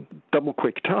in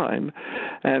double-quick time,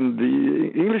 and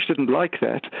the English didn't like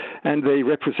that, and they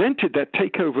represented that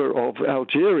takeover of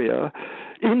Algeria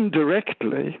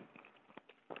indirectly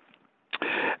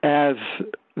as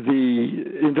the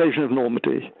invasion of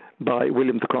Normandy by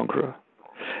William the Conqueror,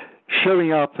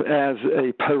 showing up as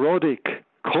a parodic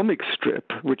comic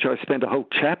strip, which I spent a whole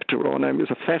chapter on, and it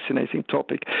was a fascinating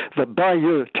topic, the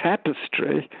Bayeux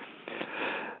Tapestry,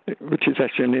 which is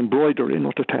actually an embroidery,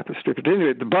 not a tapestry. But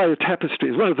anyway, the Bayeux Tapestry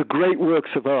is one of the great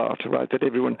works of art, right, that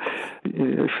everyone...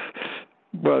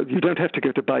 Well, you don't have to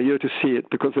go to Bayeux to see it,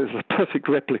 because there's a perfect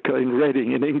replica in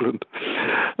Reading in England.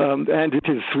 And it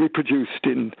is reproduced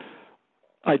in,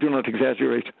 I do not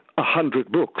exaggerate,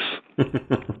 100 books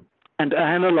and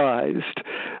analyzed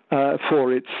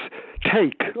for its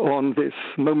take on this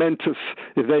momentous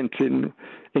event in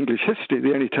English history,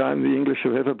 the only time the English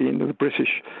have ever been, the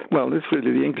British, well, it's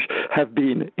really the English, have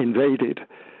been invaded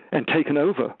and taken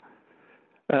over.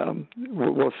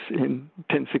 Was in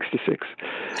 1066.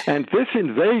 And this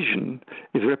invasion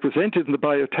is represented in the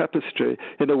Bayeux Tapestry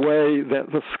in a way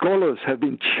that the scholars have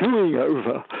been chewing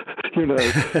over,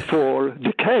 for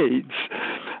decades.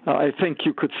 I think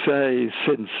you could say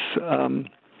since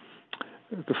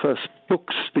the first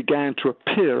books began to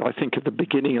appear, I think, at the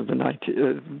beginning of the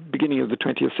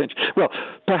 20th century. Well,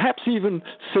 perhaps even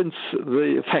since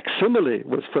the facsimile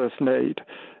was first made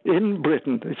in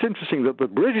Britain. It's interesting that the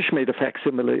British made a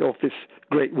facsimile of this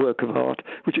great work of art,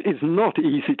 which is not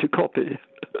easy to copy,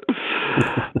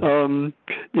 in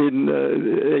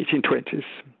 1820s.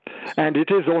 And it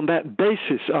is on that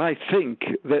basis, I think,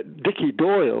 that Dickie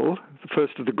Doyle, the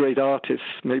first of the great artists,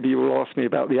 maybe you will ask me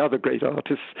about the other great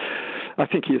artists, I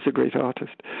think he is a great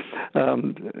artist,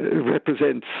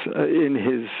 represents in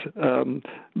his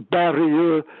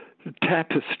Bayeux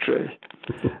Tapestry.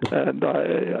 And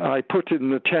I put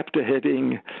in the chapter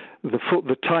heading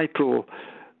the title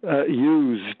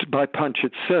used by Punch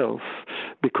itself,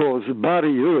 because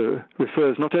Bayeux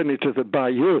refers not only to the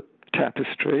Bayeux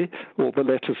Tapestry, or the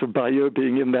letters of Bayeux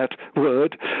being in that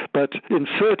word, but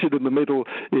inserted in the middle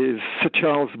is Sir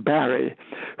Charles Barry,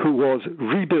 who was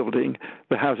rebuilding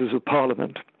the Houses of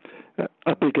Parliament,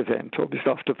 a big event,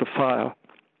 obviously, after the fire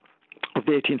of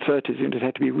the 1830s, and it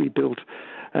had to be rebuilt.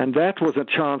 And that was a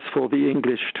chance for the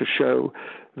English to show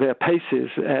their paces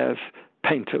as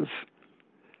painters.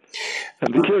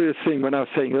 And the curious thing, when I was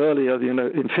saying earlier,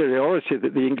 inferiority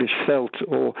that the English felt,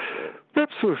 or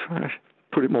perhaps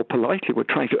put it more politely, were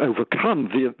trying to overcome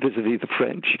vis-a-vis the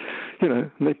French.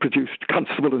 And they produced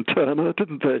Constable and Turner,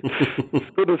 didn't they? As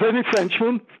good as any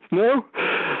Frenchman? No?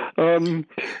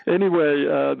 Anyway,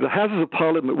 the Houses of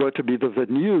Parliament were to be the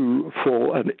venue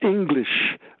for a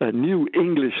new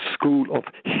English school of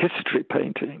history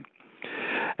painting.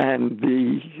 And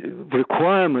the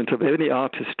requirement of any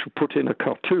artist to put in a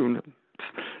cartoon,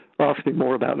 ask me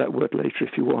more about that word later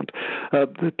if you want,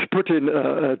 to put in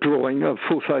a drawing, a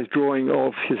full-size drawing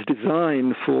of his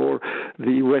design for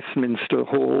the Westminster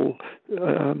Hall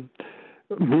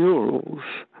murals.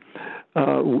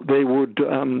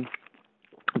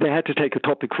 They had to take a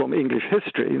topic from English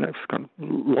history, it's kind of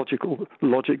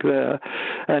logic there.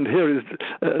 And here is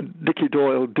Dickie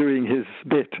Doyle doing his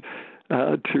bit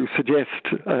to suggest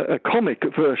a comic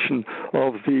version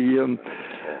of the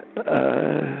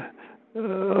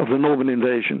Norman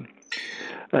invasion,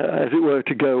 as it were,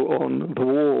 to go on the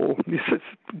wall. He says,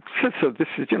 so this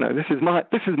is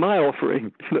my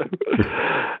offering.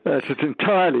 It's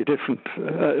entirely different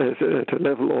at a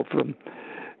level of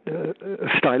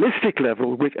stylistic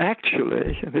level, which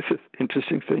actually, and this is an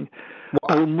interesting thing,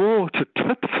 are more to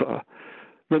Töpfer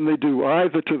than they do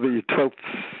either to the 12th,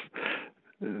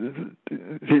 the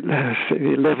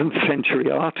 11th century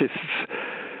artists,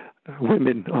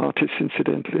 women artists,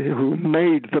 incidentally, who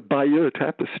made the Bayeux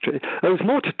Tapestry. It was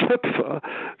more to Töpfer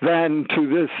than to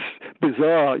this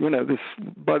bizarre, this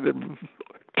by the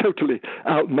totally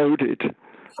outmoded,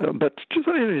 but just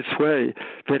in its way,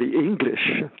 very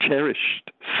English,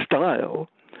 cherished style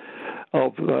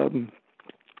of a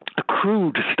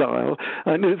crude style.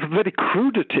 And it's a very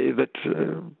crudity that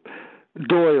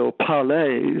Doyle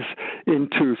parlays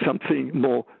into something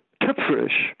more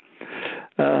Töpferish.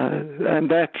 And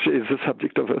that is the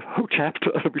subject of a whole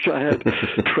chapter, which I had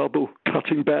trouble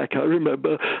cutting back. I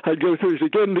remember I'd go through it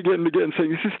again and again and again,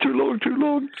 saying, this is too long,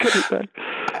 cut it back.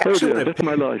 That's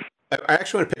my life. I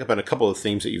actually want to pick up on a couple of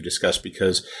themes that you've discussed,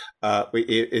 because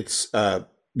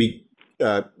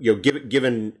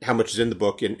given how much is in the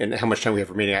book and how much time we have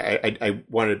remaining, I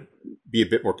want to be a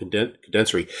bit more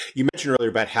condensory. You mentioned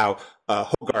earlier about how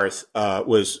Hogarth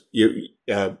was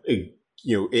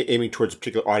aiming towards a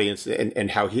particular audience,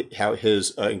 and how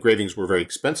his engravings were very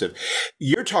expensive.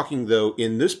 You're talking, though,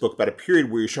 in this book about a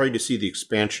period where you're starting to see the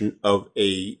expansion of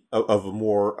a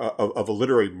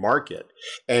literary market,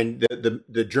 and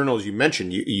the journals you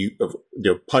mentioned,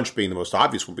 Punch being the most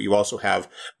obvious one, but you also have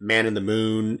Man in the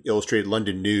Moon, Illustrated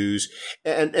London News,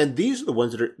 and these are the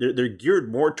ones that they're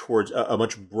geared more towards a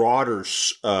much broader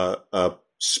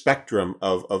spectrum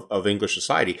of English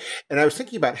society. And I was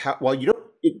thinking about how, while you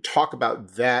don't talk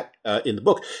about that in the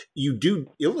book, you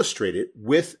do illustrate it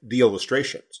with the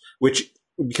illustrations,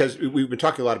 because we've been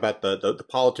talking a lot about the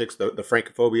politics, the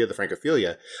Francophobia, the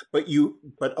Francophilia,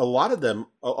 but a lot of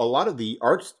the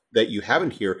arts that you have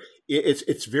in here,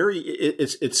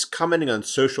 it's commenting on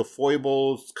social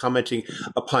foibles, commenting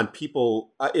upon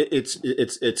people.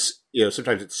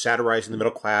 Sometimes it's satirizing the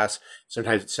middle class,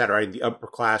 sometimes it's satirizing the upper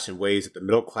class in ways that the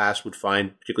middle class would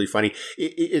find particularly funny.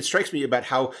 It strikes me about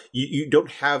how you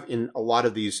don't have in a lot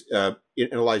of these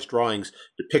analyzed drawings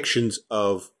depictions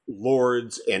of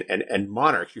lords and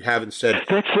monarchs. You have instead.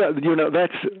 That's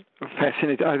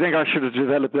fascinating. I think I should have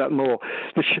developed that more.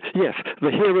 Yes,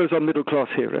 the heroes are middle class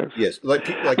heroes. Yes, or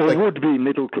would be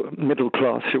middle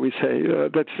class, shall we say?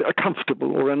 That's a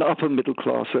comfortable or an upper middle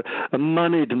class, a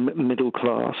moneyed middle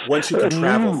class. Once you can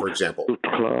travel, for example.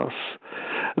 Middle class.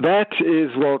 That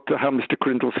is how Mr.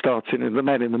 Crindle starts in The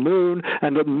Man in the Moon,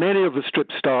 and that many of the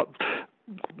strips start.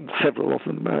 Several of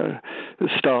them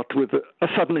start with a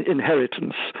sudden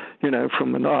inheritance,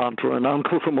 from an aunt or an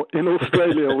uncle in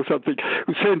Australia or something,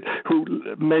 who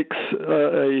makes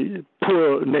a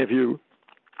poor nephew,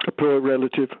 a poor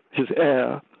relative, his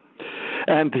heir.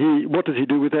 And what does he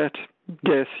do with that?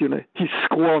 Guess, he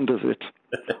squanders it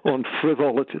on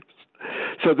frivolities.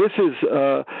 So this is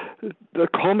a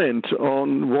comment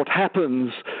on what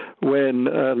happens when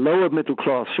lower middle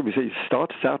class, should we say,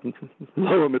 starts out in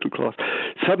lower middle class,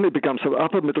 suddenly becomes an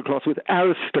upper middle class with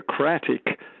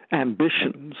aristocratic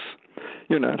ambitions,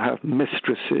 and have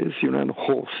mistresses, and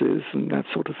horses and that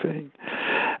sort of thing.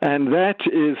 And that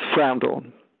is frowned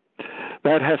on.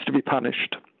 That has to be hunted.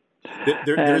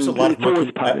 There's a lot of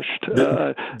mocking.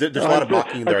 There's a lot of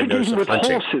mocking there. I noticed with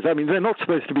horses. I mean, they're not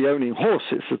supposed to be owning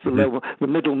horses.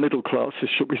 The middle classes,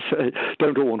 should we say,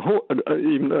 don't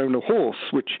even own a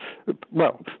horse. Which,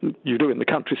 well, you do in the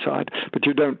countryside, but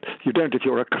you don't if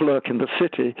you're a clerk in the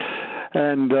city.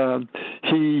 And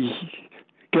he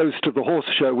goes to the horse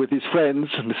show with his friends,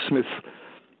 Miss Smith.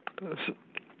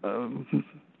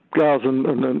 Gars and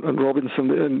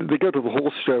Robinson, and they go to the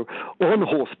horse show on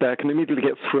horseback and immediately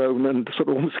get thrown and sort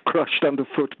of almost crushed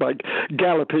underfoot by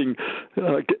galloping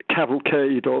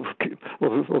cavalcade of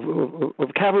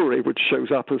cavalry, which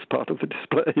shows up as part of the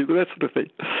display, that sort of thing.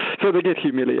 So they get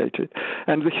humiliated.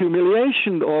 And the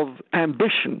humiliation of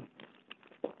ambition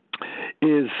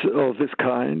of this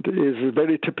kind is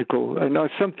very typical. And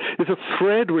it's a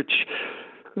thread which...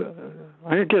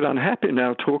 I get unhappy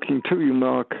now talking to you,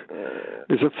 Mark.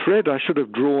 There's a thread I should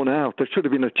have drawn out. There should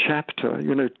have been a chapter,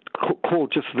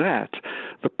 called just that,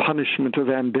 the punishment of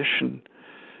ambition.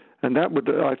 And that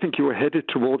I think you were headed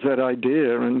towards that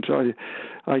idea, and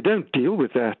I don't deal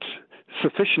with that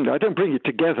sufficiently. I don't bring it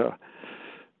together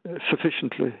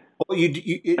sufficiently. Well,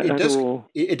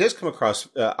 it does come across,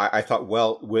 I thought,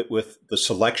 well, with the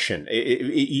selection.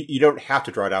 You don't have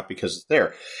to draw it out because it's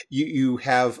there. You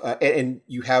have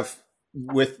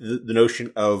with the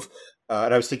notion of,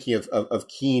 and I was thinking of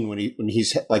Keene when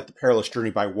he's like The Perilous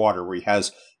Journey by Water, where he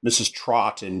has Mrs.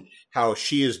 Trott and how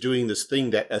she is doing this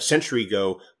thing that a century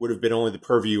ago would have been only the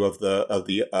purview of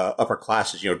the upper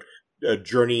classes,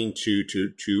 journeying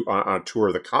on a tour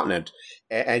of the continent,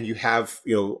 and you have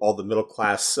all the middle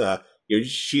class.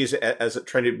 She is as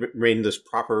trying to remain this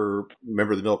proper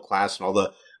member of the middle class and all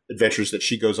the adventures that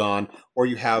she goes on. Or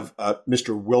you have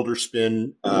Mr.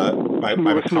 Wilderspin by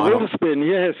McConnell. Mr. Wilderspin,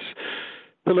 yes.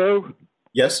 Hello.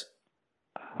 Yes.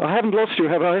 I haven't lost you,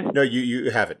 have I? No, you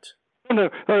haven't. No.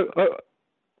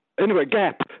 Anyway,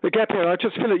 gap. The gap here. I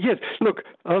just feel it. Yes. Look,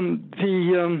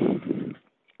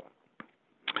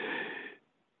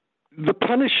 the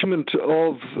punishment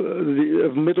of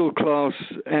middle class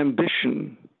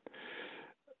ambition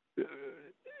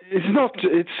is not.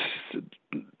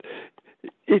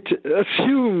 It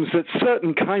assumes that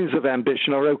certain kinds of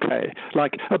ambition are okay,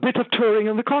 like a bit of touring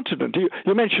on the continent.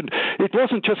 You mentioned it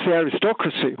wasn't just the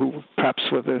aristocracy who perhaps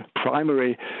were the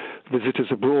primary visitors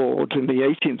abroad in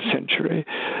the 18th century,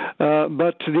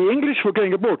 but the English were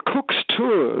going abroad. Cook's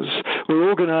tours were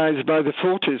organized by the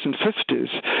 40s and 50s,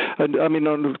 and I mean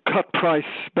on a cut price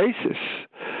basis.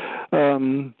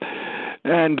 And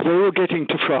they were getting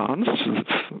to France,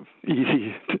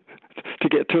 easy to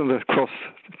get to the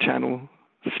cross-channel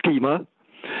steamer,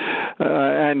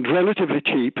 and relatively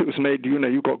cheap. It was made,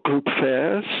 you got group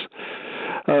fares.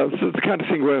 The kind of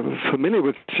thing we're familiar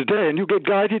with today, and you get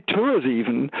guided tours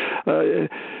even.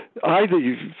 Either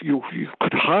you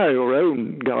could hire your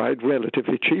own guide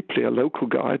relatively cheaply, a local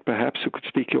guide perhaps who could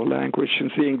speak your language,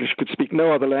 since the English could speak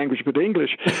no other language but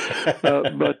English.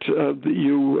 But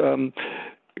you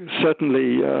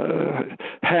certainly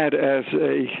had as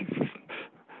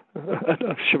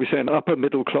shall we say, an upper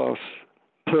middle class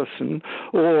person,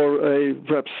 or a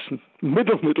perhaps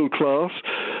middle class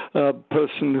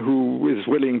person who is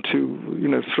willing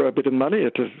to throw a bit of money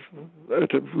at a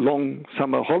long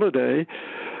summer holiday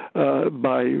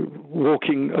by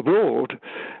walking abroad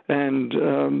and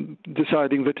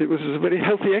deciding that it was a very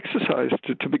healthy exercise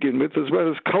to begin with, as well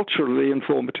as culturally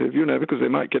informative, because they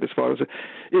might get as far as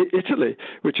Italy,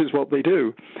 which is what they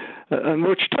do, and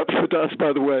which Töpfer does,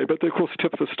 by the way. But of course,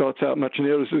 Töpfer starts out much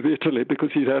nearer to Italy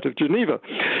because he's out of Geneva.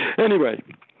 Anyway,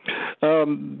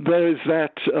 there is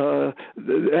that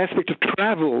aspect of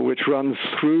travel which runs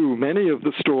through many of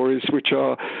the stories, which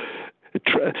are.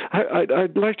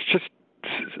 I'd like to just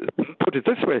put it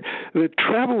this way: it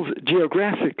travels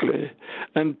geographically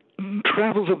and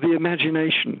travels of the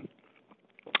imagination,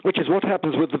 which is what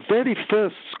happens with the very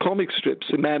first comic strips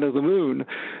in Man of the Moon,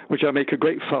 which I make a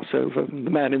great fuss over,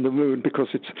 The Man in the Moon, because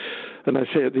and I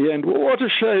say at the end, well, what a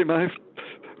shame, I'm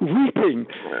weeping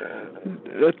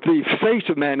at the fate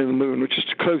of Man in the Moon, which is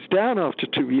to close down after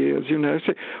 2 years,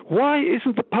 So why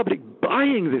isn't the public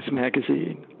buying this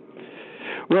magazine?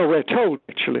 Well, we're told,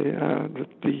 actually, that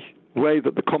the way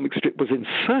that the comic strip was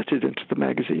inserted into the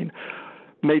magazine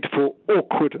made for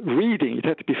awkward reading. It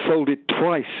had to be folded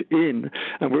twice in,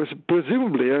 and was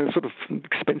presumably a sort of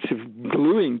expensive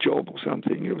gluing job or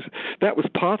something. That was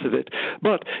part of it.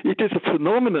 But it is a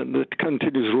phenomenon that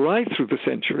continues right through the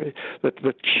century, that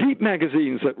the cheap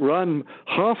magazines that run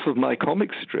half of my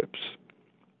comic strips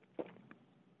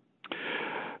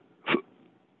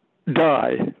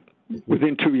die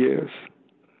within 2 years.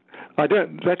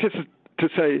 That is to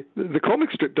say, the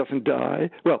comic strip doesn't die.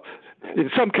 Well,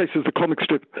 in some cases, the comic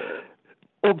strip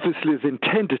obviously is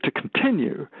intended to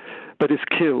continue, but is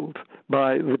killed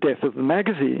by the death of the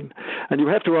magazine. And you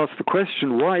have to ask the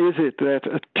question, why is it that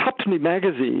a twopenny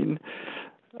magazine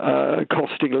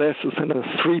costing less than a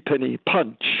threepenny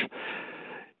Punch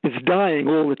is dying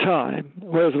all the time,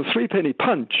 whereas a threepenny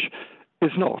Punch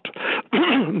is not?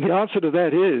 The answer to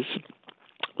that is,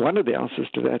 one of the answers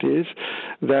to that is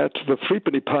that the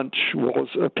threepenny Punch was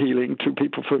appealing to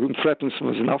people for whom threepence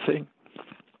was nothing.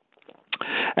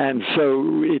 And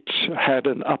so it had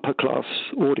an upper-class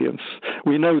audience.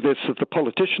 We know this, that the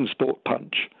politicians bought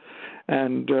Punch.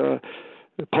 And the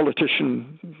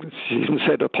politician, she even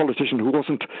said a politician who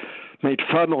wasn't made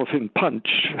fun of in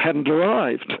Punch hadn't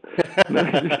arrived.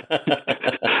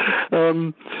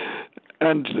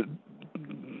 And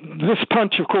this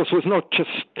Punch, of course, was not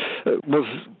just,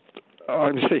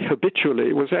 I would say habitually,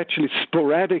 it was actually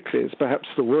sporadically, is perhaps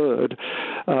the word,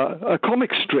 a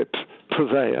comic strip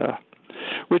purveyor,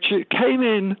 which came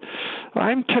in,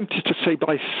 I'm tempted to say,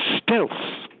 by stealth.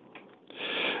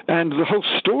 And the whole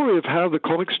story of how the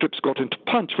comic strips got into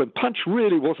Punch, when Punch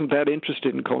really wasn't that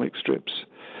interested in comic strips,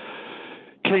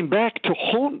 came back to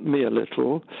haunt me a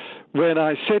little when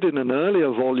I said in an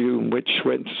earlier volume, which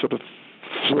went sort of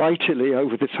flightily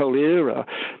over this whole era,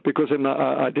 because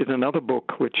I did another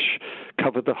book which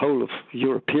covered the whole of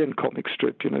European comic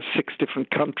strip, 6 different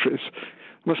countries.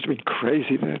 Must have been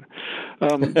crazy then.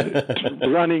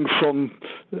 Running from,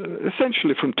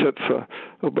 essentially from Töpfer,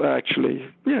 actually,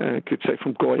 yeah, I could say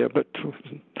from Goya, but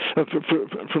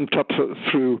from Töpfer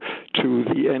through to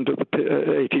the end of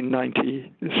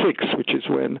 1896, which is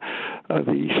when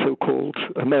the so-called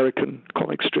American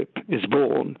comic strip is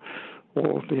born,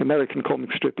 or the American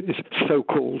comic strip is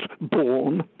so-called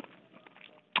born,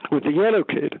 with the Yellow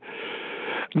Kid.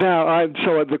 Now,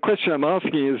 so the question I'm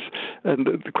asking is, and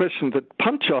the question that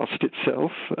Punch asked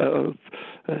itself,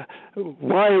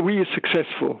 why are we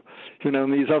successful?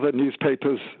 And these other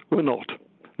newspapers were not.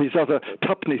 These other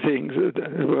twopenny things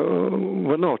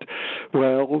were not.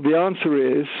 Well, the answer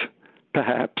is,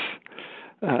 perhaps,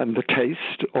 the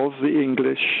taste of the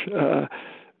English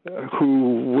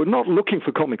who were not looking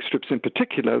for comic strips in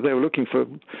particular. They were looking for,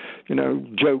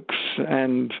 jokes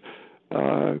and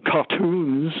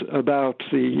cartoons about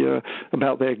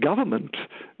their government,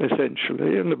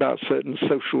 essentially, and about certain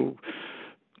social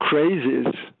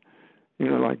crazes,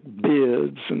 like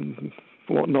beards and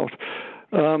whatnot.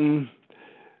 That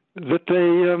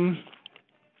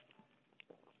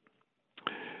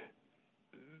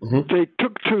they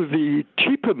took to the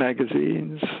cheaper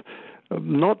magazines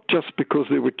not just because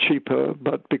they were cheaper,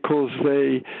 but because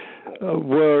they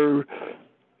were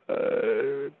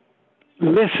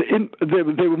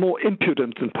they were more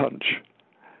impudent than Punch.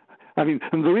 I mean,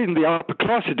 and the reason the upper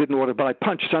classes didn't want to buy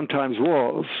Punch sometimes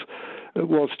was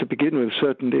to begin with,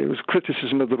 certainly, it was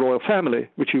criticism of the royal family,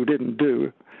 which you didn't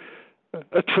do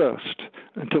at first,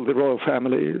 until the royal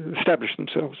family established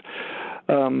themselves.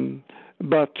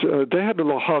 But they had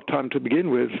a hard time to begin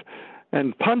with.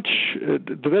 And Punch, at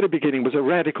the very beginning, was a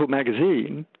radical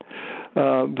magazine,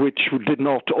 which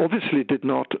obviously did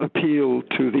not appeal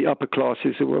to the upper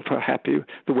classes who were happy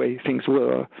the way things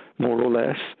were, more or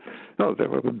less. No, there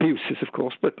were abuses, of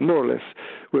course, but more or less,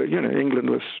 where England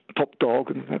was top dog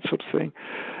and that sort of thing.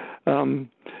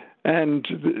 And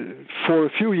for a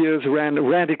few years ran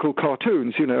radical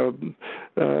cartoons,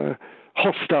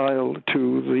 hostile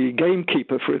to the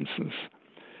gamekeeper, for instance,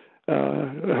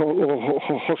 or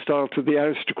hostile to the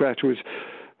aristocrat who was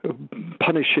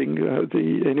punishing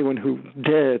anyone who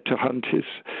dared to hunt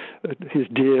his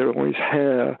deer or his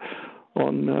hare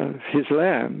on his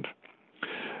land.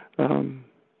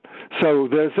 So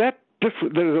there's that.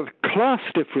 There's a class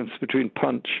difference between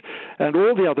Punch and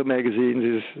all the other magazines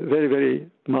is very, very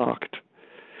marked.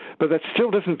 But that still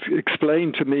doesn't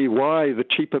explain to me why the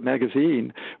cheaper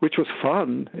magazine, which was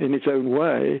fun in its own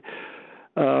way,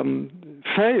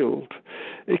 failed.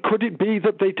 Could it be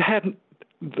that they hadn't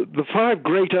the five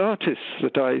great artists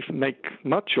that I make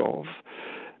much of,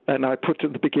 and I put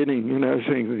at the beginning,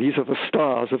 saying these are the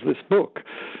stars of this book,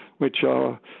 which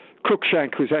are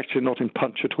Cruikshank, who's actually not in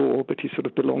Punch at all, but he sort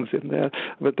of belongs in there.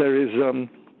 But there is,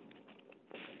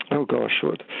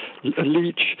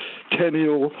 Leach,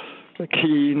 Tenniel,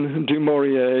 Keane, Du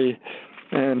Maurier,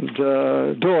 and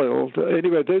Doyle.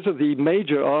 Anyway, those are the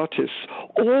major artists,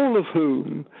 all of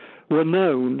whom were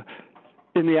known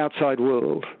in the outside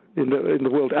world, in the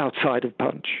world outside of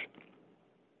Punch.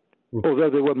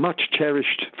 Although they were much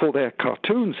cherished for their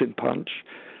cartoons in Punch,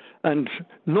 and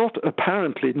not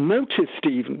apparently noticed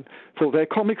even for their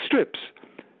comic strips,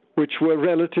 which were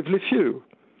relatively few.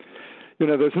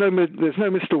 There's no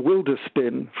Mr.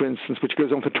 Wilderspin, for instance, which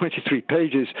goes on for 23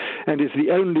 pages and is the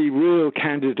only real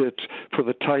candidate for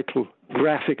the title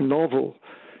graphic novel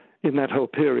in that whole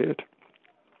period.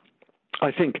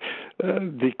 I think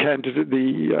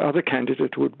the other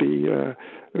candidate would be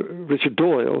Richard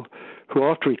Doyle, who,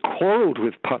 after he quarreled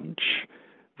with Punch,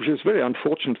 which was very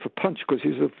unfortunate for Punch because he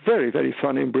was a very, very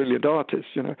funny and brilliant artist.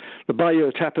 The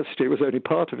Bayeux Tapestry was only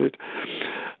part of it.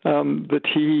 But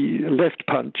he left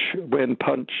Punch when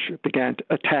Punch began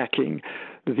attacking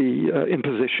the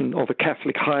imposition of a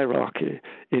Catholic hierarchy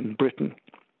in Britain.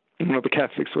 The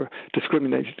Catholics were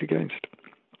discriminated against.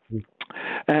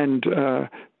 And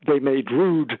they made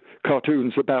rude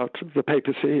cartoons about the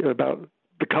papacy, about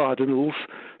the cardinals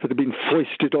that had been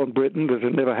foisted on Britain, that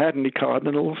had never had any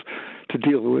cardinals to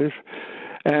deal with.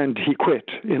 And he quit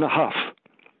in a huff,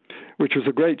 which was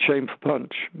a great shame for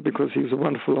Punch because he was a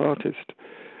wonderful artist.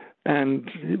 And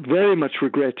very much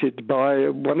regretted by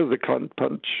one of the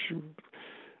Punch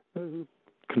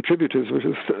contributors, which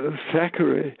was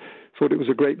Thackeray, thought it was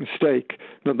a great mistake.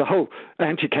 Now, the whole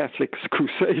anti-Catholic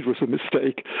crusade was a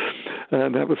mistake,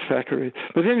 and that was Thackeray.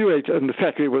 But anyway, and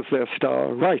Thackeray was their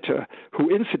star writer, who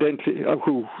incidentally, I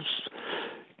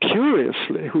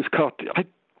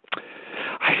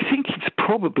think it's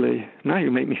probably, now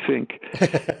you make me think,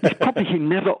 he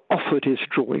never offered his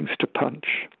drawings to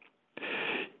Punch.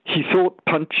 He thought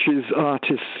Punch's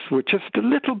artists were just a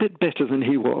little bit better than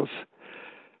he was,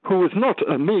 who was not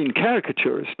a mean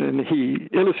caricaturist, and he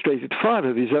illustrated 5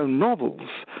 of his own novels,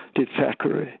 did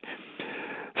Thackeray.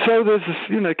 So there's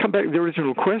this, come back to the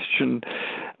original question.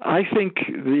 I think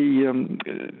the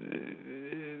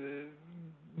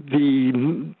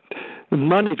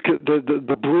money,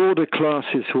 the broader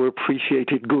classes who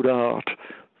appreciated good art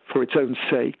for its own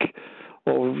sake,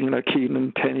 of Keane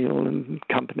and Tenniel and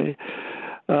company,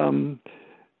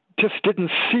 just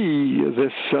didn't see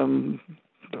this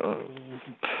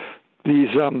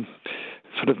these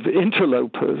sort of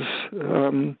interlopers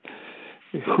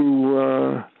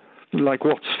who, like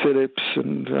Watts Phillips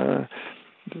and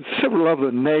several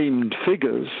other named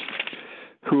figures,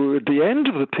 who at the end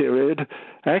of the period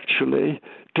actually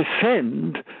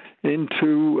descend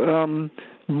into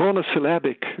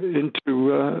monosyllabic,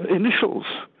 into initials,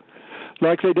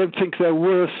 like they don't think they're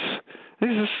worth.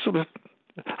 This is sort of,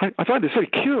 I find this very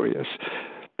curious.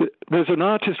 There's an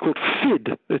artist called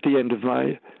Fid at the end of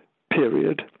my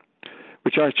period,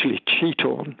 which I actually cheat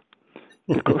on,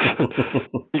 because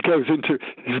he goes into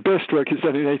his best work is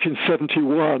done in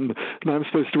 1871, and I'm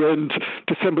supposed to end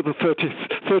December the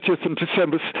 30th and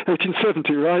December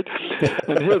 1870, right?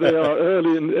 And here they are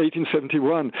early in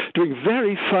 1871 doing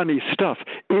very funny stuff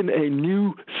in a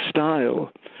new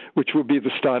style, which will be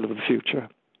the style of the future.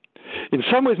 In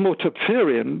some ways more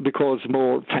Topferian because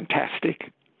more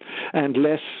fantastic and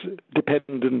less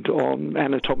dependent on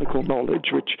anatomical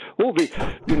knowledge, which all the,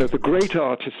 the great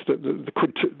artists,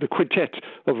 the quintet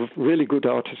of really good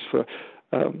artists for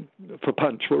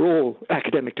Punch were all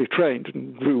academically trained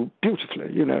and drew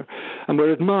beautifully, and were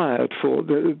admired for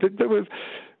they were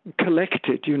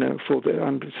collected, for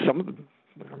some of them.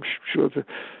 I'm sure there's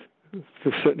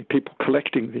certainly people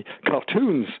collecting the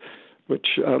cartoons,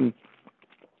 which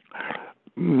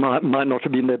might not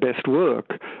have been their best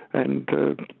work, and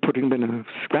putting them in a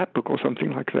scrapbook or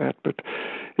something like that. But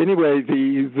anyway,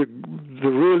 the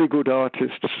really good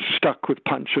artists stuck with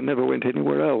Punch and never went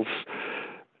anywhere else.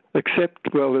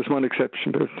 Except, well, there's one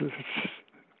exception, but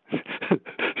it's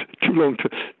too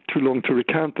long to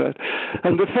recount that.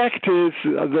 And the fact is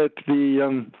that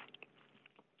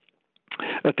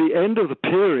at the end of the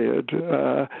period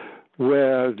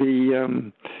where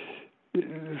the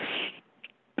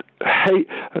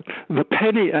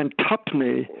Penny and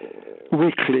Tuppenny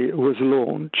Weekly was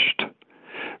launched,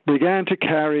 began to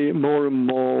carry more and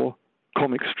more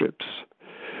comic strips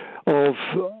of,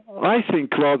 I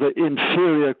think, rather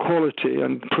inferior quality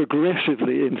and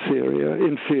progressively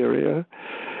inferior.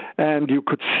 And you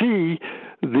could see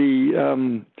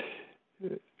the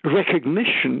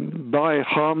recognition by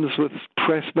Harmsworth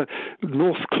Press, but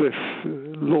Lord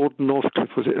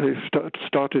Northcliffe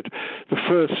started the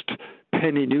first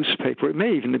penny newspaper. It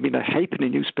may even have been a halfpenny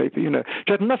newspaper, it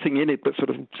had nothing in it but sort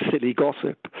of silly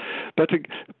gossip, but it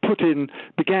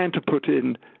began to put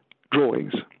in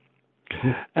drawings.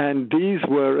 And these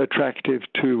were attractive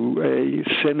to a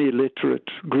semi-literate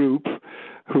group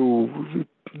who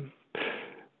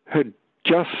had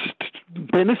just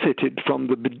benefited from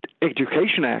the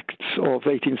Education Acts of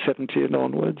 1870 and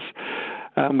onwards,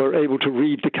 and were able to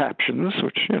read the captions,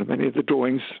 which, many of the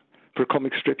drawings for a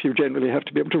comic strip, you generally have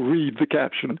to be able to read the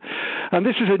caption. And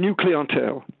this is a new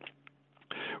clientele,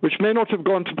 which may not have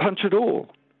gone to Punch at all.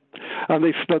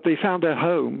 But they found their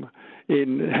home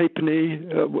in halfpenny,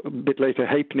 a bit later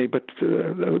halfpenny, but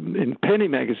in penny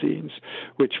magazines,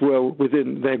 which were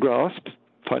within their grasp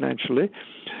financially,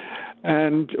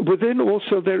 and within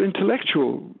also their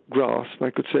intellectual grasp, I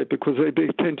could say, because they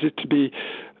tended to be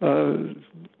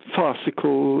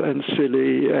farcical and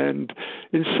silly and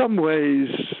in some ways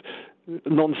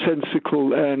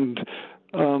nonsensical and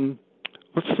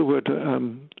what's the word?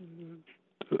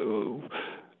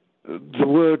 The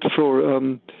word for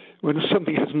when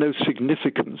something has no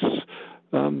significance.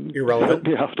 Irrelevant.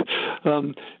 Help me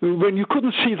out. When you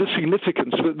couldn't see the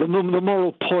significance, the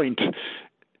moral point,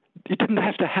 it didn't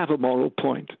have to have a moral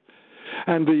point.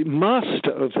 And the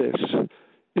master of this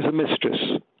is a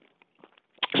mistress,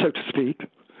 so to speak.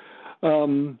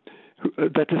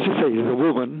 That is to say, is a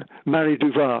woman, Marie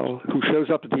Duval, who shows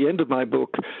up at the end of my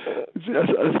book.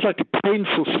 It's like a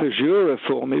painful caesura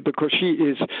for me, because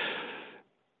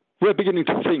we're beginning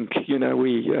to think,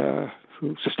 we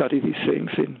who study these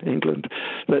things in England,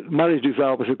 that Marie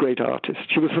Duval was a great artist.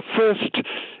 She was the first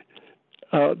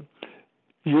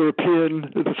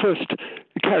the first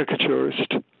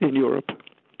caricaturist in Europe,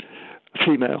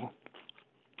 female.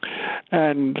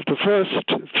 And the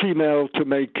first female to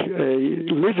make a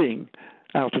living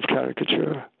out of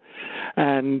caricature.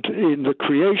 And in the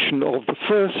creation of the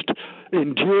first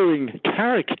enduring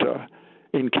character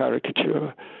in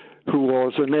caricature, who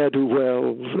was a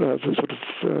ne'er-do-well, the sort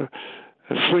of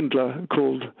swindler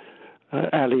called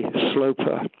Ali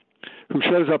Sloper, who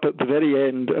shows up at the very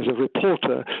end as a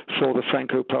reporter for the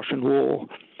Franco-Prussian War.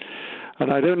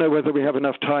 And I don't know whether we have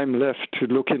enough time left to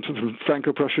look into the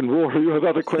Franco-Prussian War. You have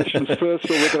other questions first,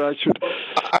 or whether I should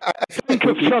think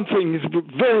of something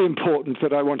very important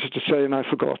that I wanted to say and I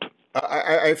forgot.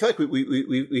 I feel like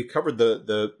we covered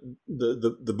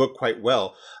the book quite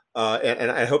well,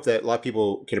 and I hope that a lot of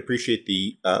people can appreciate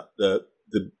the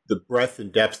breadth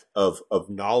and depth of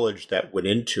knowledge that went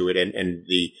into it, and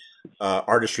the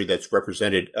artistry that's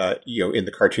represented, in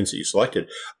the cartoons that you selected.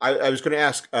 I was going to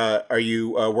ask, are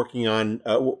you working on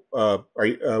are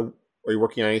you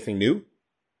working on anything new?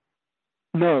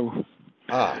 No.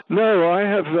 No, I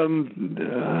have.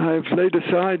 I've laid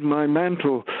aside my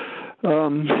mantle.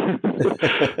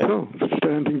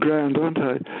 Standing ground, aren't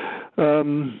I?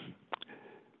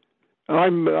 I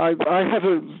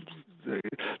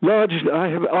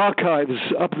have archives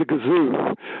up the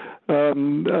gazoo.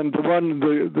 And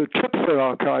the Töpfer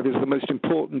archive is the most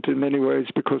important in many ways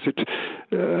because it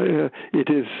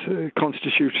is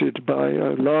constituted by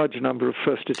a large number of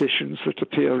first editions that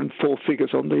appear in 4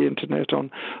 figures on the internet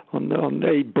on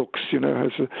Abe Books.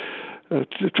 Has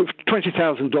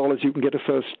 $20,000 you can get a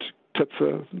first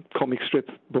Töpfer comic strip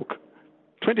book.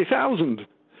 20,000.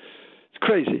 It's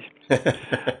crazy.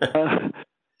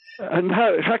 And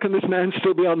how can this man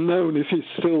still be unknown if he's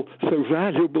still so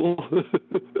valuable?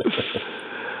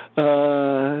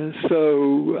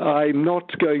 So I'm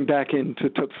not going back into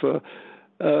Töpfer.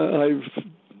 I've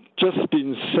just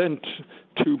been sent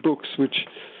 2 books which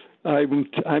I'm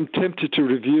tempted to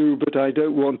review, but I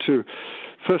don't want to.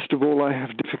 First of all, I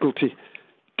have difficulty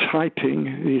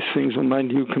typing these things on my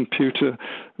new computer,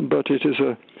 but it is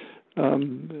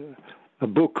a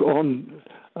book on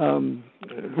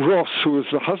Ross, who was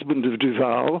the husband of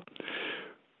Duval,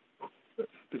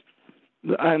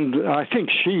 and I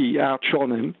think she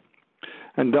outshone him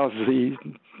and does the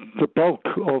bulk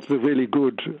of the really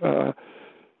good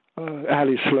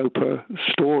Ali Sloper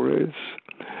stories.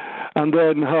 And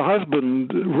then her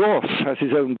husband, Ross, has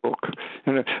his own book.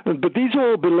 But these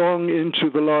all belong into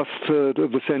the last third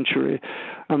of the century.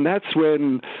 And that's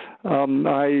when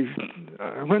I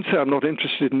won't say I'm not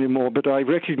interested anymore, but I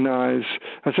recognize,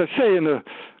 as I say in a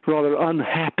rather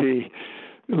unhappy,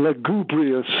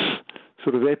 lugubrious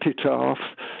sort of epitaph,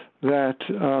 that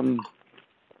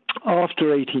after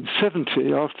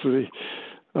 1870, after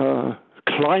the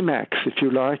climax, if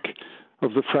you like,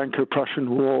 of the Franco-Prussian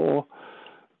War,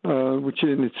 which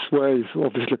in its way is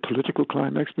obviously a political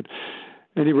climax, but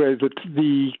anyway, that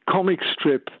the comic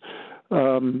strip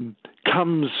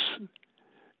comes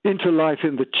into life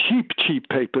in the cheap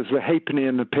papers, the halfpenny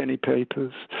and the penny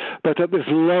papers, but at this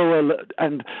lower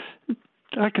and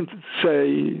I can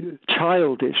say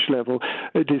childish level.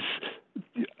 It is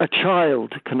a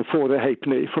child can afford a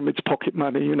halfpenny from its pocket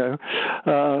money, or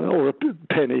a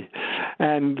penny.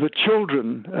 And the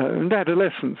children and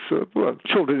adolescents, well,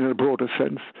 children in a broader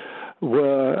sense,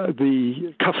 were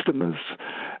the customers.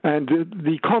 And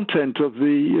the content of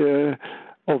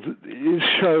is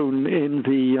shown in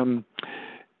the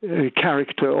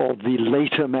character of the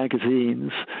later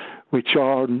magazines, which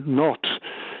are not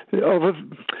of a...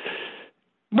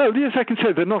 Well, yes, I can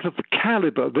say they're not of the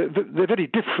caliber. They're very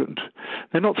different.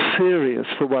 They're not serious,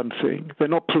 for one thing. They're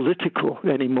not political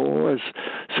anymore, as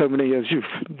so many, as you've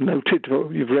noted, or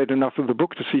you've read enough of the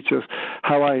book to see just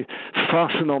how I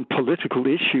fasten on political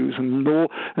issues and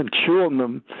chew on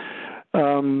them.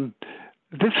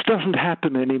 This doesn't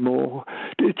happen anymore.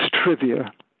 It's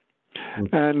trivia.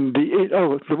 And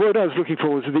the word I was looking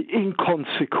for was the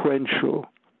inconsequential,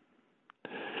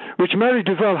 which Mary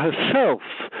Duval herself,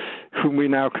 whom we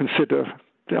now consider,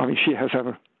 I mean, she has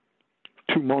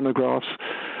 2 monographs.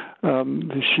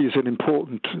 She is an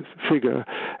important figure.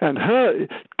 And her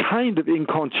kind of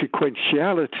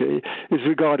inconsequentiality is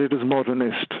regarded as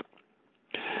modernist.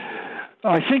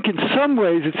 I think in some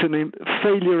ways it's a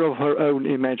failure of her own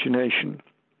imagination,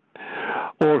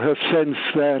 or her sense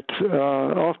that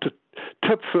after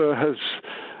Töpfer has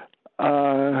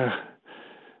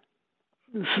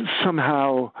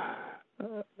somehow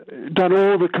done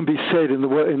all that can be said in the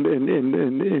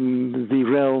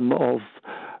realm of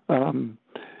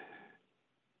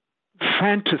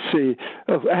fantasy,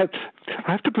 I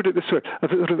have to put it this way,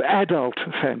 of sort of adult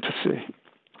fantasy.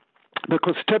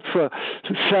 Because Töpfer's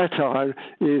satire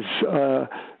is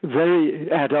very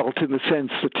adult in the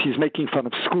sense that he's making fun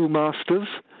of schoolmasters,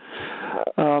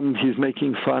 he's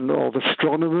making fun of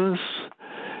astronomers,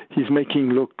 he's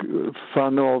making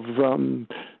fun of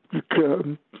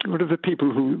what are the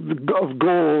people of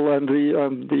Gall and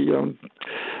the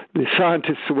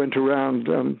scientists who went around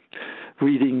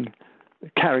reading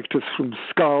characters from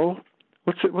Skull.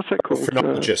 What's that called?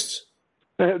 Phrenologists.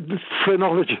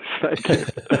 Phrenologists, thank you.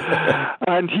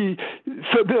 And these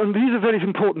are very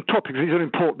important topics. These are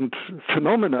important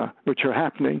phenomena which are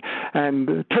happening,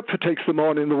 and Töpfer takes them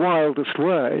on in the wildest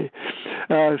way.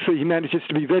 So he manages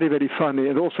to be very, very funny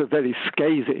and also very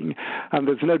scathing. And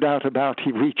there's no doubt about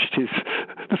he reached the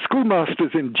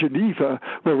schoolmasters in Geneva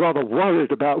were rather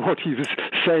worried about what he was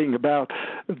saying about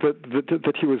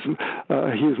that he was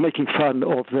making fun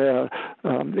of their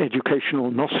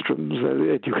educational nostrums,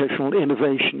 educational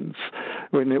innovations,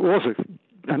 when it was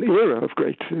an era of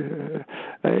great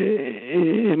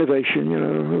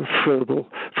innovation. Froebel,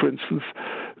 for instance,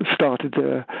 started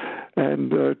there.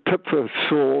 And Töpfer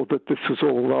saw that this was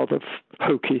all rather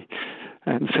hokey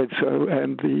and said so.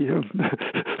 And the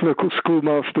local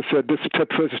schoolmaster said, this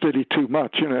Töpfer is really too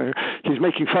much, He's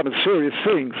making fun of serious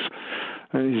things.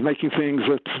 And he's making things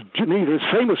that Geneva is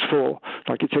famous for,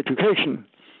 like its education.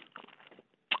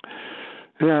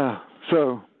 Yeah.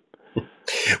 So.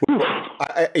 Well,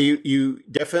 you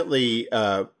definitely.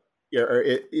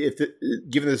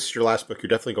 Given this is your last book, you're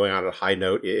definitely going on a high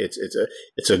note.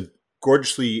 It's a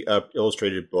gorgeously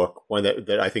illustrated book, one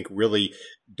that I think really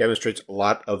demonstrates a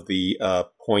lot of the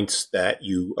points that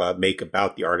you make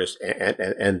about the artist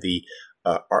and the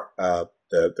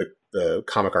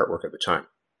comic artwork at the time.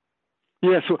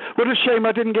 Yes, well, what a shame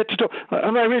I didn't get to talk.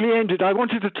 And I really ended. I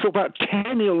wanted to talk about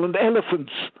Tenniel and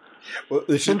elephants. Well,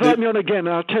 invite me on again.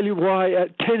 I'll tell you why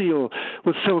Tenniel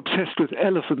was so obsessed with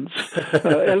elephants,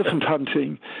 elephant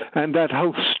hunting, and that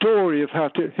whole story of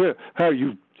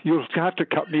you'll have to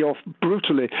cut me off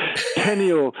brutally.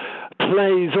 Tenniel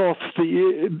plays off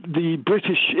the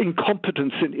British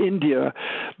incompetence in India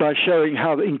by showing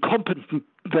how incompetent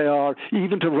they are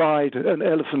even to ride an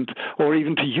elephant or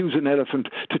even to use an elephant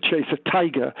to chase a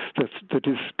tiger that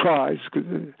is prize,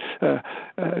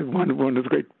 one of the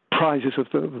great prizes of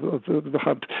the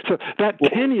hunt. So that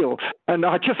Tenniel, and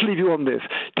I'll just leave you on this,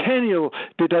 Tenniel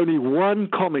did only one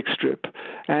comic strip,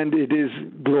 and it is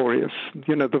glorious.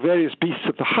 You know, the various beasts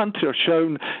of the hunt are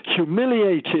shown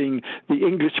humiliating the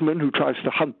Englishman who tries to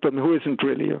hunt them, who isn't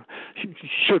really, he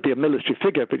should be a military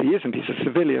figure, but he isn't, he's a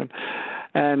civilian.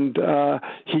 And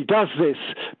he does this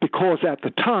because at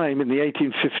the time, in the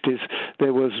 1850s,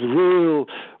 there was real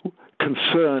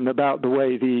concern about the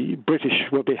way the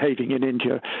British were behaving in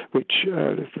India, which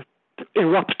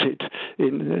erupted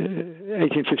in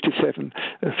 1857,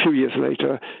 a few years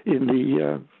later, in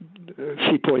the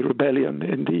Sepoy Rebellion,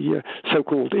 in the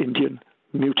so-called Indian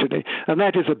Mutiny. And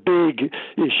that is a big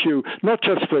issue, not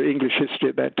just for English history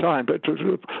at that time, but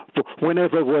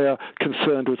whenever we're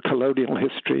concerned with colonial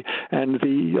history and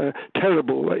the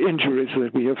terrible injuries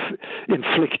that we have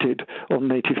inflicted on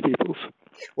native peoples.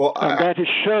 Well, and that is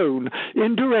shown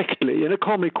indirectly in a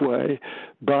comic way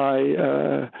by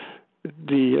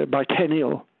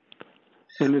Tenniel,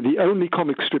 in the only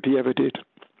comic strip he ever did.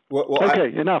 Well,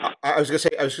 okay, enough. I was going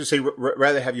to say,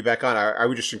 rather than have you back on, I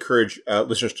would just encourage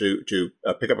listeners to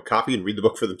pick up a copy and read the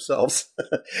book for themselves.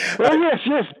 Well, yes,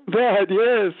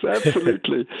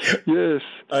 absolutely, yes.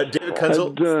 David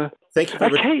Kunzel, thank you.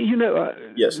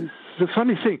 Yes. The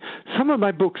funny thing, some of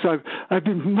my books I've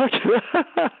been much.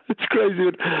 It's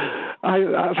crazy.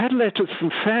 I've had letters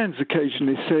from fans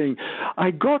occasionally saying,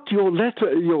 "I got your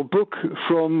book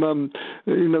from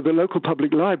the local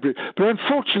public library, but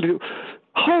unfortunately,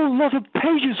 a whole lot of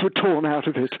pages were torn out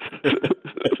of it."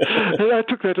 And I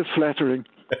took that as flattering.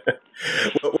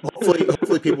 Well,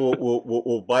 hopefully people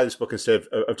will buy this book instead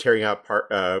of tearing out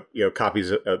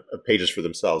copies of pages for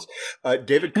themselves.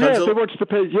 David Kunzel. Yes, they wanted the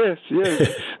page. Yes.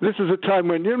 This is a time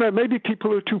when maybe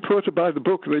people are too poor to buy the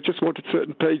book; they just wanted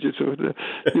certain pages.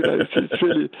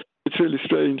 It's really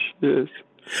strange. Yes.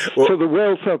 Well, so the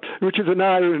wealth of, which is an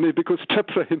irony because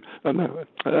Tupfahim. No,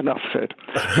 enough said.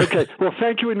 Okay. Well,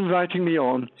 thank you for inviting me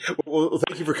on. Well,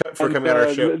 thank you for coming on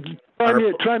our show.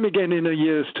 Try me again in a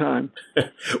year's time.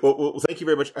 Well, thank you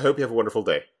very much. I hope you have a wonderful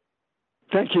day.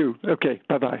 Thank you. Okay.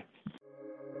 Bye-bye.